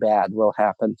something bad will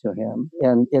happen to him.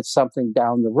 And it's something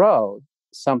down the road,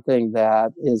 something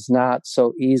that is not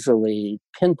so easily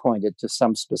pinpointed to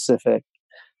some specific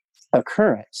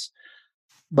occurrence.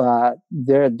 But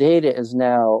their data is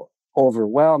now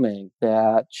overwhelming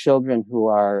that children who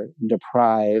are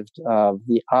deprived of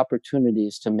the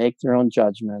opportunities to make their own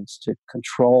judgments, to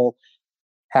control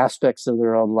aspects of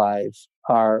their own life,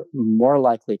 are more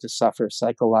likely to suffer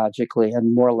psychologically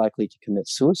and more likely to commit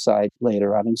suicide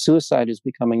later on. And suicide is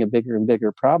becoming a bigger and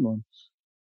bigger problem,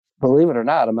 believe it or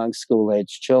not, among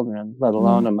school-age children, let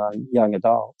alone among young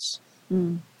adults.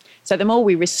 So the more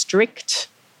we restrict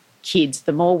kids,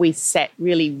 the more we set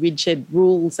really rigid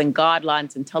rules and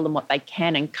guidelines and tell them what they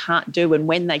can and can't do and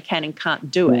when they can and can't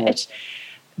do it,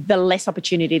 the less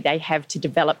opportunity they have to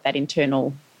develop that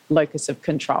internal locus of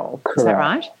control. Correct. Is that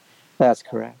right? That's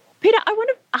correct. Peter, I want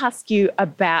to ask you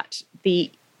about the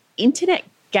internet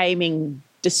gaming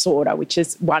disorder, which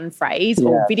is one phrase,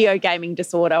 or video gaming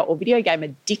disorder or video game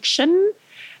addiction.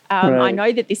 I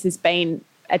know that this has been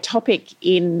a topic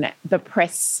in the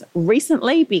press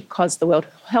recently because the World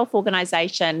Health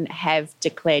Organization have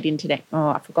declared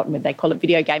I've forgotten whether they call it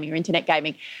video gaming or internet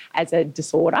gaming, as a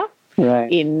disorder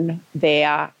in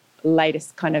their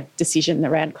latest kind of decision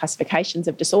around classifications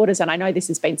of disorders. And I know this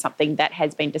has been something that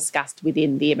has been discussed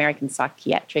within the American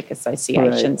Psychiatric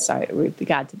Association, so with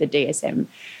regard to the DSM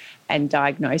and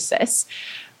diagnosis.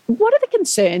 What are the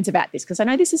concerns about this? Because I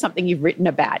know this is something you've written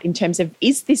about in terms of,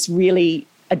 is this really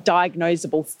a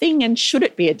diagnosable thing, and should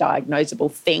it be a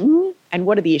diagnosable thing? And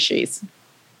what are the issues?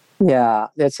 Yeah,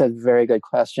 that's a very good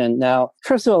question. Now,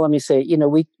 first of all, let me say,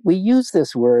 we use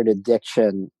this word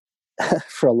addiction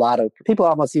for a lot of people.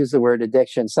 Almost use the word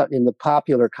addiction in the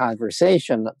popular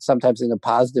conversation, sometimes in a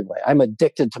positive way. I'm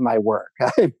addicted to my work.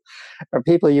 Or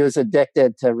people use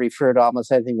addicted to refer to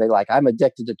almost anything they like. I'm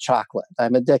addicted to chocolate.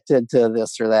 I'm addicted to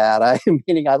this or that.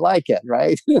 Meaning I like it,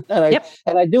 right? and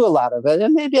I do a lot of it.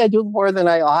 And maybe I do more than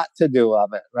I ought to do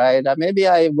of it, right? Maybe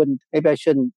I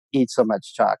shouldn't eat so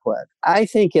much chocolate. I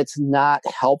think it's not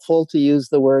helpful to use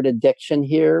the word addiction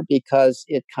here because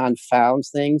it confounds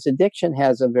things. Addiction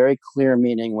has a very clear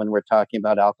meaning when we're talking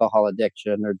about alcohol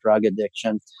addiction or drug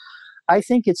addiction. I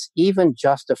think it's even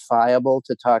justifiable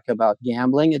to talk about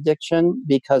gambling addiction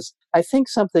because I think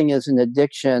something is an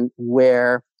addiction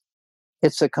where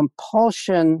it's a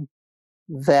compulsion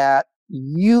that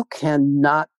you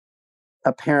cannot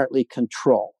apparently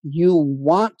control. You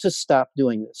want to stop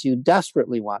doing this. You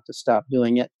desperately want to stop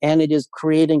doing it. And it is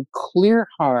creating clear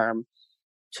harm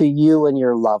to you and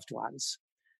your loved ones.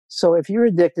 So if you're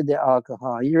addicted to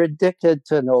alcohol, you're addicted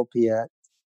to an opiate,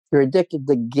 you're addicted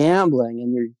to gambling,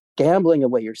 and you're gambling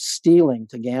away, you're stealing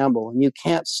to gamble, and you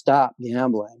can't stop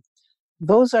gambling.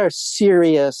 Those are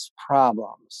serious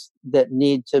problems that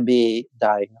need to be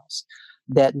diagnosed,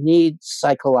 that need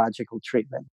psychological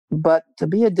treatment. But to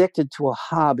be addicted to a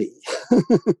hobby,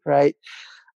 right?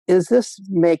 This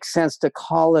makes sense to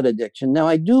call it addiction? Now,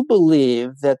 I do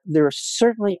believe that there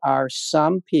certainly are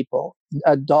some people,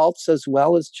 adults as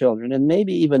well as children, and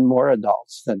maybe even more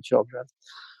adults than children,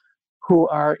 who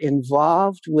are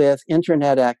involved with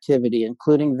internet activity,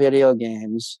 including video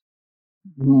games,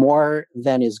 more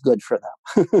than is good for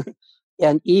them.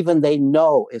 And even they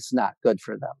know it's not good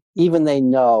for them. Even they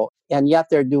know, and yet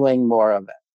they're doing more of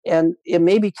it. And it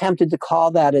may be tempted to call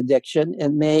that addiction.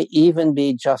 It may even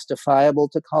be justifiable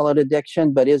to call it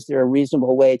addiction, but is there a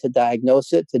reasonable way to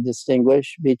diagnose it, to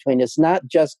distinguish between it's not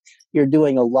just you're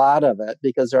doing a lot of it,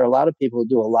 because there are a lot of people who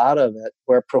do a lot of it,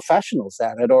 who are professionals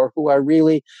at it, or who are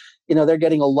really, they're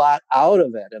getting a lot out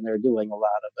of it and they're doing a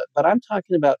lot of it. But I'm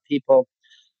talking about people,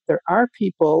 there are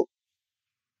people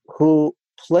who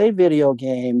play video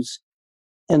games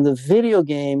and the video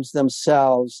games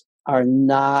themselves are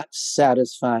not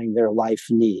satisfying their life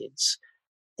needs.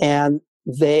 And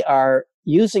they are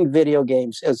using video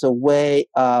games as a way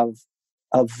of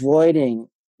avoiding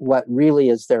what really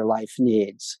is their life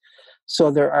needs. So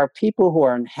there are people who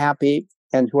are unhappy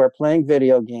and who are playing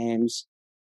video games.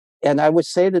 And I would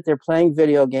say that they're playing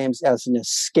video games as an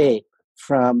escape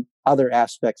from other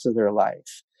aspects of their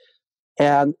life.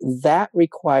 And that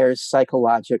requires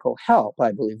psychological help,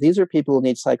 I believe. These are people who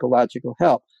need psychological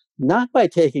help, not by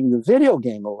taking the video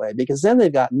game away, because then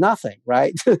they've got nothing,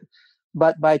 right?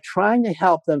 But by trying to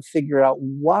help them figure out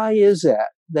why is it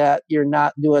that you're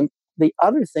not doing the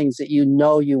other things that you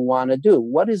know you want to do?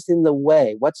 What is in the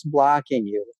way? What's blocking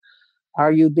you?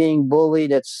 Are you being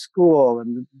bullied at school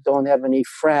and don't have any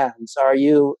friends? Are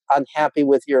you unhappy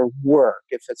with your work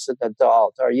if it's an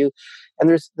adult? Are you and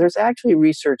there's actually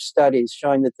research studies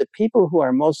showing that the people who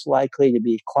are most likely to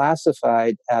be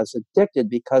classified as addicted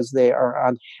because they are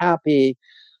unhappy,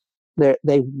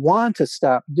 they want to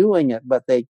stop doing it, but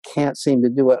they can't seem to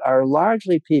do it, are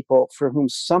largely people for whom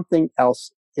something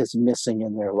else is missing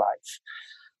in their life.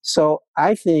 So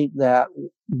I think that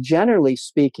generally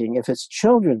speaking, if it's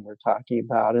children we're talking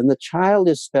about, and the child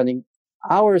is spending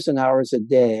hours and hours a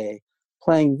day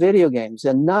playing video games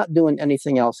and not doing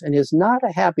anything else and is not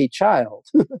a happy child,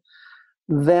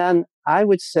 then I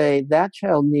would say that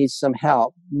child needs some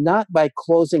help, not by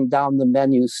closing down the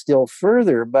menu still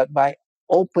further, but by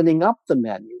opening up the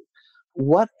menu.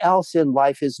 What else in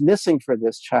life is missing for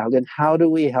this child, and how do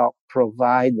we help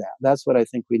provide that? That's what I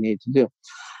think we need to do.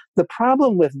 The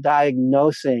problem with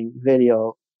diagnosing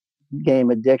video game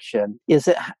addiction is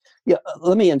that,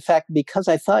 let me, in fact, because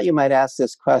I thought you might ask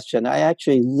this question, I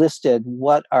actually listed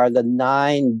what are the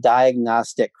 9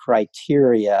 diagnostic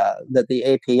criteria that the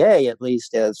APA at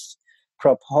least is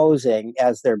proposing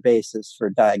as their basis for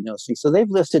diagnosing. So they've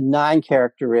listed 9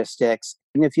 characteristics.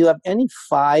 And if you have any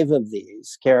 5 of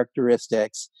these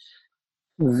characteristics,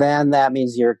 then that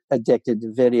means you're addicted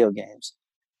to video games.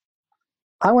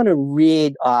 I want to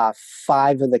read off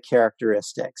 5 of the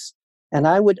characteristics. And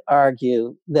I would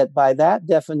argue that by that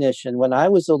definition, when I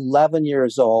was 11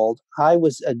 years old, I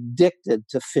was addicted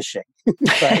to fishing.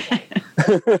 Right?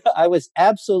 I was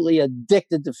absolutely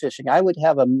addicted to fishing. I would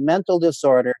have a mental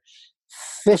disorder,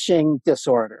 fishing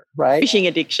disorder, right? Fishing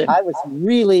addiction. I was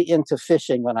really into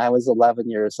fishing when I was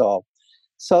 11 years old.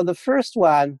 So the first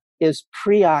one is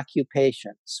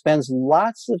preoccupation, spends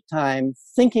lots of time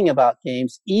thinking about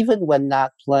games, even when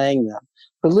not playing them.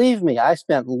 Believe me, I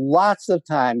spent lots of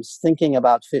times thinking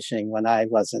about fishing when I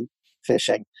wasn't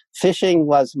fishing. Fishing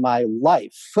was my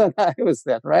life when I was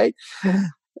then, right?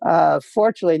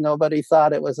 Fortunately, nobody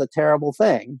thought it was a terrible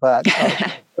thing, but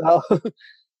so,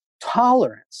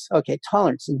 tolerance. Okay,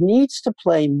 tolerance needs to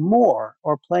play more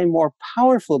or play more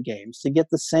powerful games to get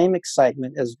the same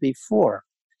excitement as before.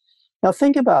 Now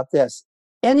think about this.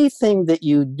 Anything that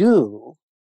you do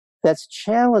that's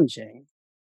challenging,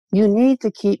 you need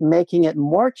to keep making it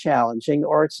more challenging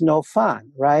or it's no fun,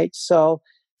 right? So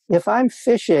if I'm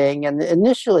fishing and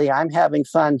initially I'm having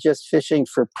fun just fishing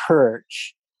for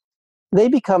perch, they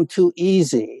become too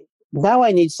easy. Now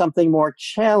I need something more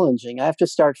challenging. I have to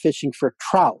start fishing for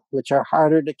trout, which are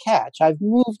harder to catch. I've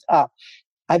moved up.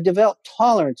 I've developed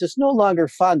tolerance. It's no longer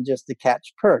fun just to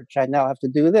catch perch. I now have to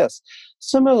do this.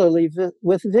 Similarly,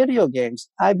 with video games,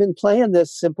 I've been playing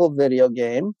this simple video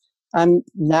game. I'm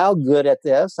now good at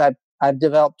this. I've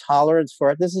developed tolerance for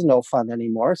it. This is no fun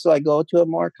anymore. So I go to a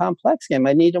more complex game.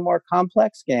 I need a more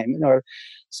complex game.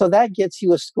 So that gets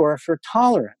you a score for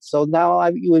tolerance. So now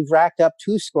we've racked up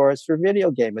 2 scores for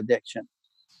video game addiction.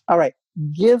 All right,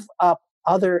 give up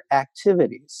other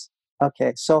activities.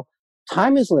 Okay, so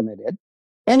time is limited.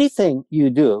 Anything you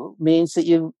do means that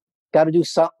you've got to do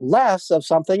less of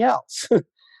something else.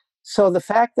 So the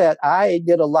fact that I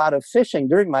did a lot of fishing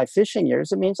during my fishing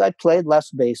years, it means I played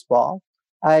less baseball.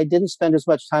 I didn't spend as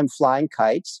much time flying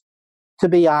kites. To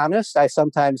be honest, I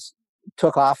sometimes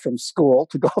took off from school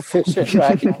to go fishing,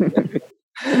 right?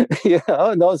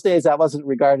 In those days, that wasn't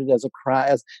regarded as a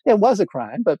crime. It was a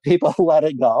crime, but people let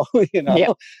it go,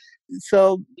 Yep.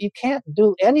 So you can't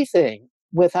do anything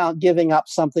without giving up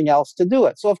something else to do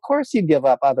it. So of course you give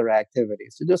up other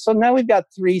activities to do. So now we've got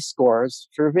 3 scores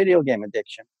for video game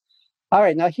addiction. All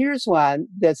right, now here's one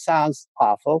that sounds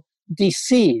awful.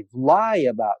 Deceive, lie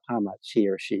about how much he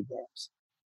or she games.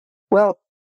 Well,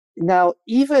 now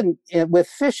even with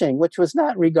fishing, which was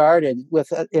not regarded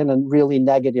in a really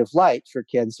negative light for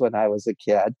kids when I was a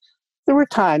kid, there were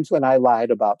times when I lied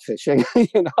about fishing,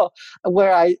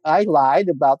 where I lied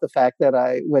about the fact that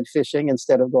I went fishing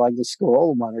instead of going to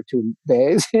school 1 or 2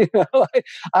 days.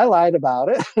 I lied about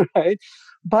it, right?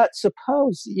 But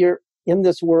suppose you're in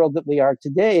this world that we are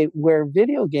today where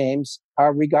video games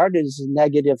are regarded as a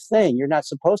negative thing. You're not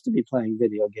supposed to be playing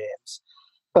video games,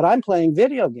 but I'm playing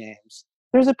video games.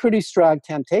 There's a pretty strong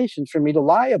temptation for me to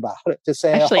lie about it, to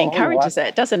say, Actually encourages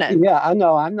it, doesn't it? Yeah, I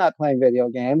know I'm not playing video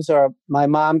games. Or my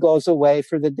mom goes away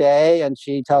for the day and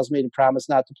she tells me to promise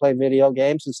not to play video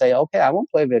games and say, okay, I won't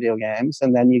play video games.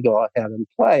 And then you go ahead and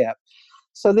play it.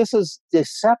 So this is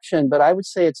deception, but I would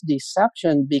say it's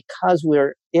deception because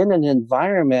we're in an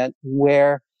environment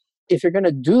where if you're going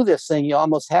to do this thing, you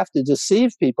almost have to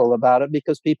deceive people about it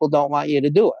because people don't want you to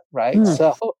do it, right?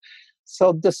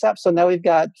 So now we've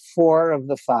got 4 of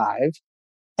the 5.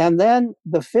 And then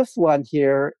the 5th one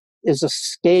here is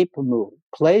escape mode,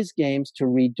 plays games to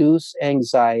reduce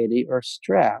anxiety or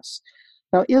stress.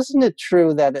 Now, isn't it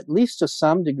true that at least to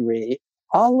some degree,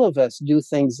 all of us do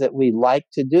things that we like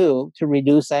to do to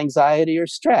reduce anxiety or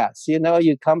stress? You know,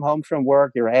 you come home from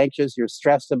work, you're anxious, you're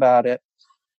stressed about it.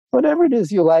 Whatever it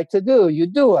is you like to do, you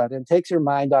do it and takes your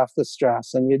mind off the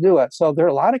stress and you do it. So there are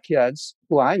a lot of kids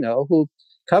who I know who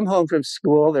come home from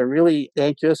school, they're really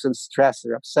anxious and stressed,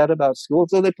 they're upset about school,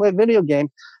 so they play a video game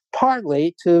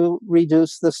partly to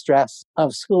reduce the stress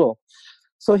of school.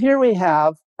 So here we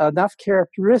have enough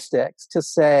characteristics to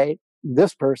say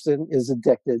this person is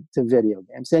addicted to video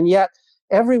games. And yet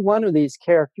every one of these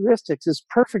characteristics is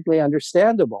perfectly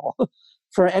understandable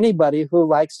for anybody who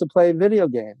likes to play video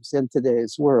games in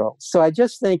today's world. So I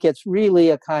just think it's really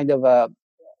a kind of a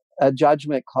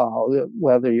judgment call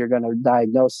whether you're going to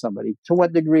diagnose somebody. To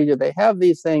what degree do they have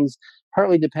these things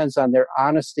partly depends on their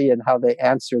honesty and how they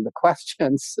answer the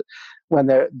questions when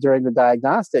they're during the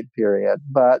diagnostic period.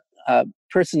 But a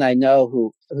person I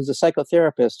know who's a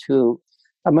psychotherapist who,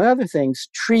 among other things,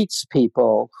 treats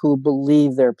people who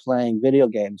believe they're playing video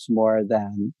games more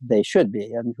than they should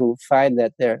be and who find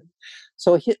that they're...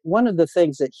 So one of the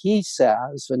things that he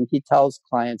says when he tells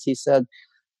clients, he said,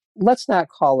 let's not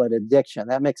call it addiction.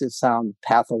 That makes it sound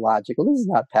pathological. This is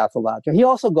not pathological. He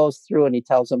also goes through and he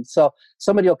tells them, so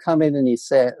somebody will come in and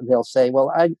they'll say,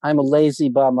 well, I'm a lazy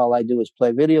bum. All I do is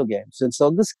play video games. And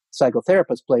so this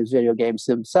psychotherapist plays video games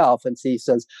himself. And he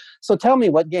says, so tell me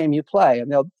what game you play. And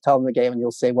they'll tell him the game and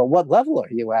you'll say, well, what level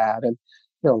are you at? And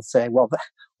he'll say, well,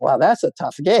 that's a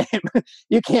tough game.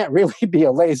 You can't really be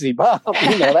a lazy bum.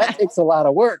 That takes a lot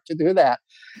of work to do that.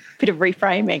 Bit of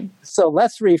reframing. So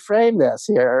let's reframe this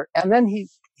here. And then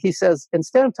he says,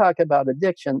 instead of talking about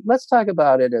addiction, let's talk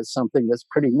about it as something that's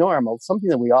pretty normal, something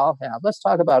that we all have. Let's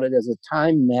talk about it as a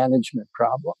time management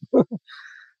problem.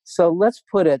 So let's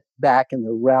put it back in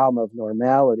the realm of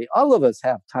normality. All of us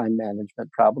have time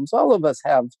management problems. All of us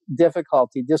have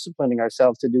difficulty disciplining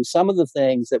ourselves to do some of the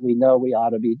things that we know we ought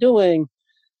to be doing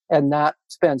and not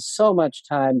spend so much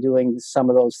time doing some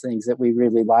of those things that we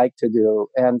really like to do.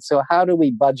 And so how do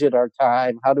we budget our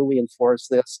time? How do we enforce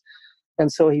this?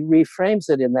 And so he reframes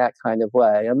it in that kind of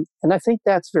way. And I think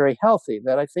that's very healthy,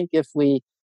 that I think if we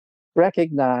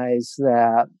recognize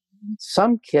that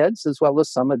some kids, as well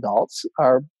as some adults,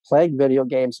 are playing video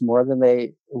games more than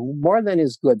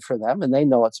is good for them, and they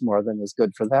know it's more than is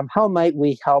good for them, how might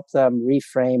we help them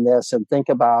reframe this and think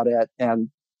about it and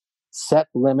set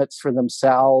limits for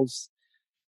themselves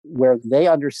where they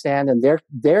understand and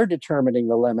they're determining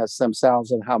the limits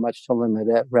themselves and how much to limit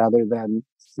it rather than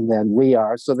we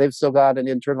are. So they've still got an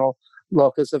internal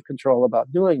locus of control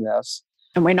about doing this.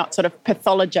 And we're not sort of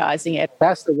pathologizing it.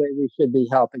 That's the way we should be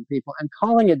helping people. And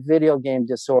calling it video game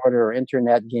disorder or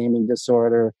internet gaming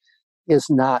disorder is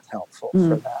not helpful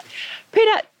for that.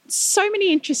 Peter, so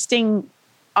many interesting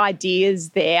ideas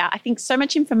there. I think so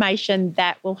much information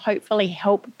that will hopefully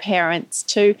help parents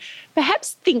to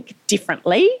perhaps think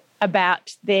differently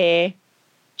about their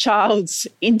child's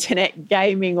internet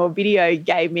gaming or video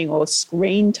gaming or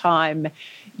screen time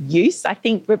use. I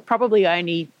think we've probably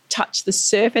only touched the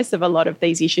surface of a lot of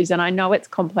these issues, and I know it's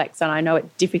complex and I know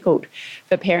it's difficult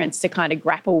for parents to kind of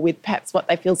grapple with perhaps what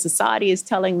they feel society is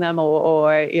telling them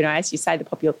or as you say, the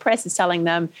popular press is telling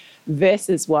them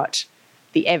versus what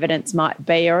the evidence might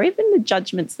be, or even the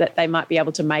judgments that they might be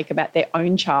able to make about their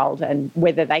own child and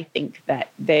whether they think that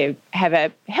they have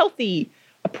a healthy,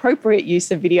 appropriate use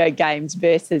of video games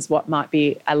versus what might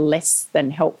be a less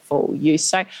than helpful use.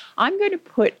 So I'm going to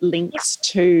put links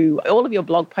to all of your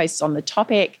blog posts on the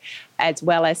topic, as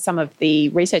well as some of the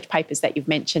research papers that you've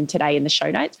mentioned today in the show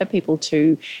notes for people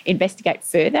to investigate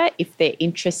further if they're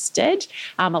interested.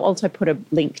 I'll also put a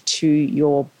link to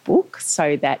your book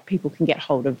so that people can get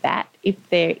hold of that if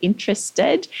they're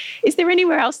interested. Is there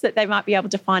anywhere else that they might be able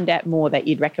to find out more that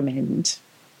you'd recommend?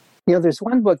 There's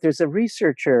one book, there's a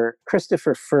researcher,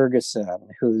 Christopher Ferguson,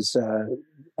 who's a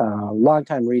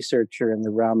longtime researcher in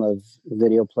the realm of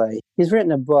video play. He's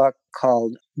written a book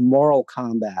called Moral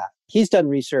Combat. He's done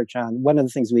research on, one of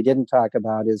the things we didn't talk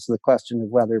about is the question of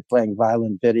whether playing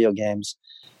violent video games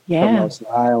promotes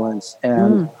violence.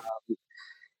 And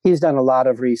he's done a lot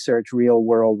of research, real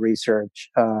world research,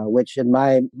 which in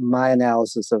my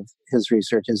analysis of his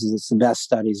research is it's the best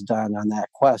studies done on that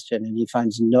question. And he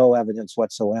finds no evidence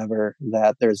whatsoever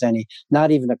that there's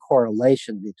not even a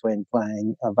correlation between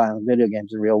playing violent video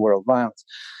games and real world violence.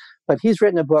 But he's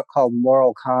written a book called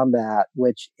Moral Combat,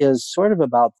 which is sort of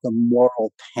about the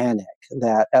moral panic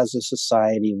that as a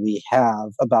society we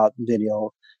have about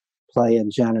video play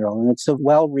in general. And it's a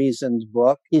well-reasoned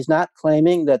book. He's not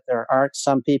claiming that there aren't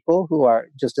some people who are,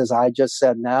 just as I just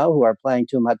said now, who are playing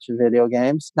too much video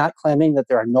games, not claiming that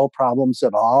there are no problems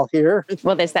at all here.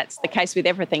 Well, that's the case with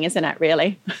everything, isn't it,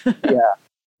 really? Yeah.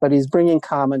 But he's bringing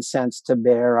common sense to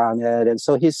bear on it. And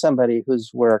so he's somebody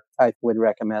whose work I would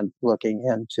recommend looking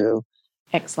into.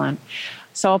 Excellent.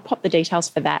 So I'll pop the details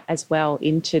for that as well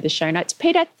into the show notes.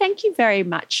 Peter, thank you very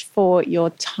much for your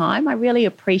time. I really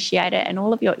appreciate it and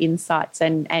all of your insights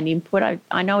and input.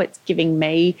 I know it's giving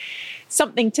me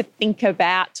something to think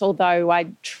about, although I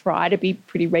try to be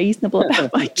pretty reasonable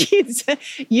about my kids'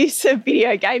 use of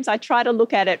video games. I try to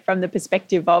look at it from the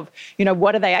perspective of,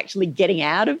 what are they actually getting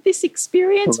out of this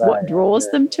experience? Right. What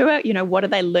draws them to it? What are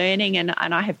they learning? And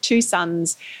I have two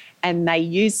sons and they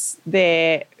use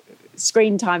their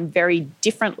screen time very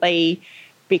differently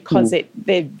because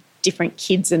they're different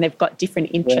kids and they've got different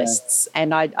interests. Yeah.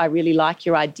 And I really like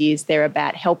your ideas there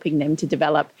about helping them to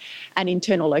develop an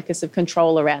internal locus of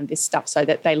control around this stuff so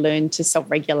that they learn to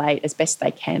self-regulate as best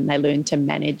they can. They learn to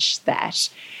manage that.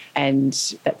 And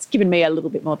that's given me a little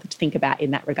bit more to think about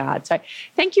in that regard. So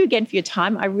thank you again for your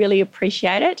time. I really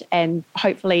appreciate it. And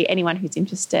hopefully anyone who's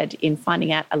interested in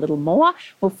finding out a little more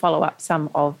will follow up some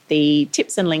of the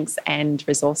tips and links and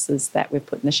resources that we've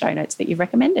put in the show notes that you've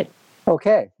recommended.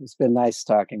 Okay. It's been nice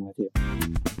talking with you.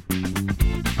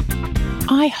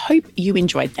 I hope you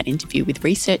enjoyed that interview with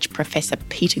research professor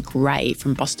Peter Gray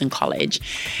from Boston College.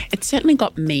 It certainly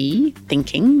got me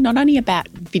thinking not only about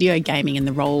video gaming and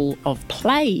the role of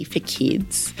play for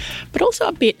kids, but also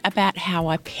a bit about how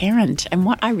I parent and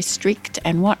what I restrict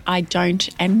and what I don't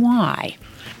and why.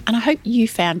 And I hope you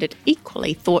found it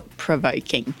equally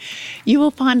thought-provoking. You will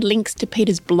find links to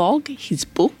Peter's blog, his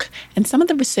book, and some of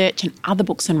the research and other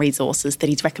books and resources that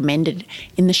he's recommended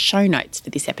in the show notes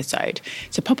for this episode.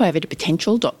 So pop over to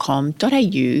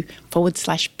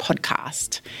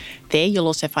potential.com.au/podcast. There you'll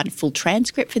also find a full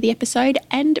transcript for the episode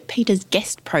and Peter's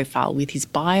guest profile with his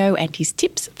bio and his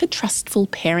tips for trustful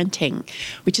parenting,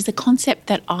 which is a concept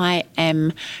that I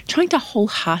am trying to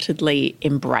wholeheartedly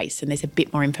embrace. And there's a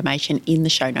bit more information in the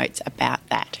show notes about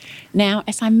that. Now,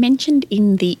 as I mentioned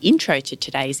in the intro to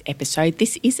today's episode,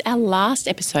 this is our last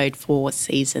episode for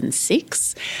season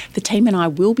 6. The team and I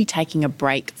will be taking a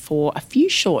break for a few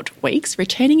short weeks,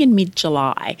 returning in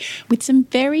mid-July with some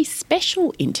very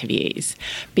special interviews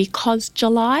because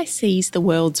July sees the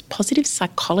world's positive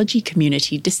psychology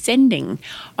community descending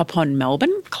upon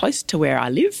Melbourne, close to where I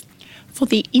live, for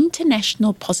the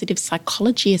International Positive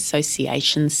Psychology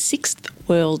Association's 6th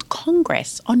World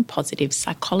Congress on Positive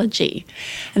Psychology.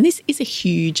 And this is a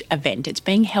huge event. It's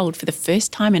being held for the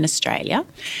first time in Australia.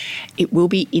 It will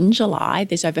be in July.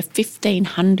 There's over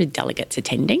 1,500 delegates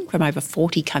attending from over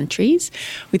 40 countries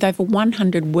with over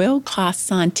 100 world-class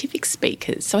scientific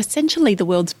speakers. So essentially the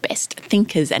world's best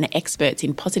thinkers and experts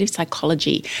in positive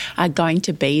psychology are going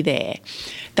to be there.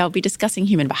 They'll be discussing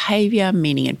human behaviour,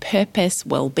 meaning and purpose,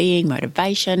 well-being,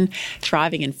 motivation,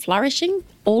 thriving and flourishing,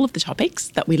 all of the topics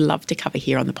that we love to cover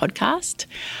here on the podcast.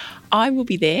 I will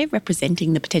be there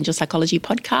representing the Potential Psychology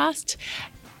podcast,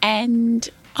 and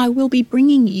I will be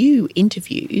bringing you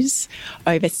interviews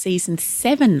over season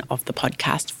 7 of the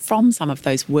podcast from some of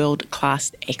those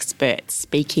world-class experts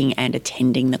speaking and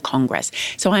attending the Congress.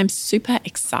 So I'm super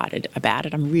excited about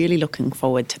it. I'm really looking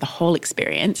forward to the whole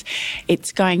experience.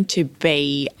 It's going to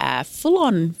be a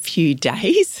full-on few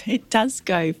days. It does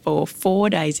go for 4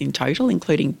 days in total,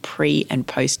 including pre- and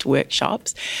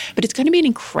post-workshops. But it's going to be an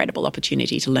incredible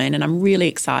opportunity to learn, and I'm really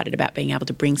excited about being able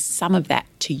to bring some of that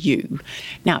to you.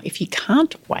 Now, if you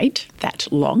can't wait that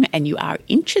long and you are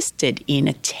interested in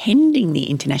attending the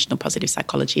International Positive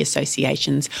Psychology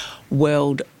Association's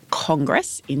World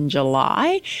Congress in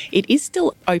July, it is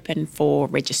still open for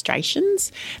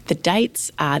registrations. The dates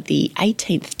are the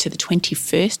 18th to the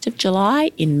 21st of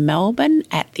July in Melbourne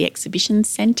at the Exhibition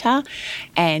Centre,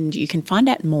 and you can find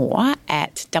out more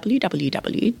at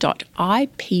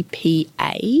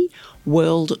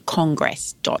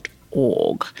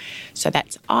www.ippaworldcongress.org. So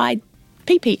that's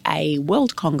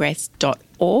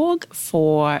ippaworldcongress.org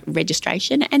for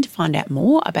registration and to find out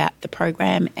more about the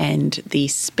program and the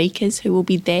speakers who will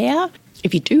be there.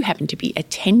 If you do happen to be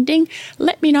attending,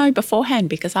 let me know beforehand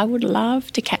because I would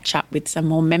love to catch up with some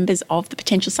more members of the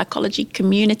Potential Psychology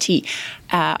community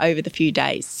over the few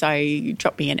days. So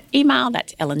drop me an email,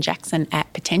 that's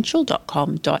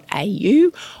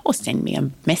ellenjackson@potential.com.au, or send me a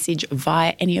message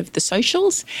via any of the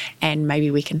socials and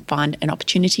maybe we can find an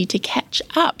opportunity to catch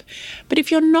up. But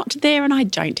if you're not there and I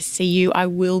don't see you, I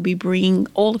will be bringing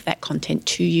all of that content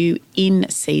to you in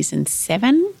Season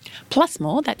 7. Plus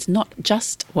more, that's not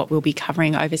just what we'll be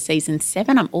covering over Season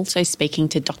 7. I'm also speaking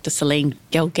to Dr. Celine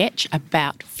Gelgetch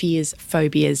about fears,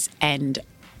 phobias and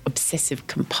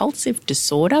obsessive-compulsive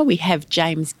disorder. We have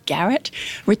James Garrett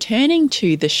returning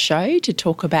to the show to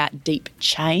talk about deep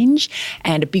change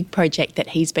and a big project that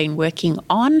he's been working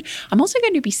on. I'm also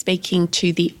going to be speaking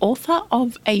to the author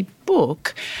of a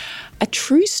book, a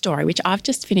true story, which I've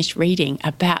just finished reading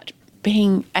about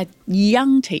being a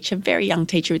young teacher, very young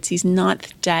teacher. It's his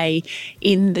 9th day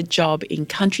in the job in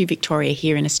country Victoria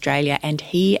here in Australia, and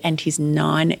he and his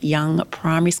 9 young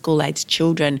primary school-aged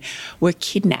children were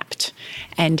kidnapped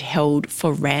and held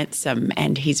for ransom.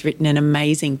 And he's written an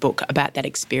amazing book about that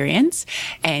experience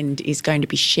and is going to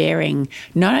be sharing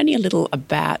not only a little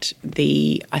about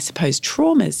the, I suppose,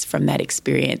 traumas from that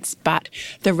experience, but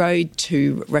the road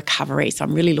to recovery. So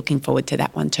I'm really looking forward to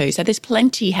that one too. So there's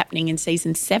plenty happening in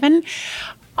Season 7.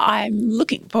 I'm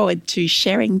looking forward to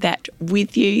sharing that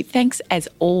with you. Thanks as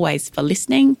always for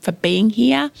listening, for being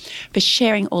here, for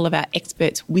sharing all of our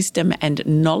experts' wisdom and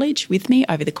knowledge with me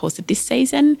over the course of this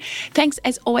season. Thanks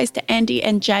as always to Andy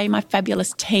and Jay, my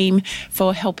fabulous team,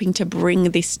 for helping to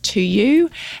bring this to you.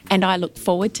 And I look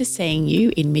forward to seeing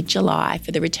you in mid-July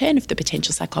for the return of the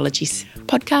Potential Psychology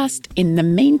podcast. In the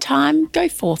meantime, go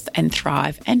forth and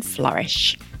thrive and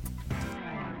flourish.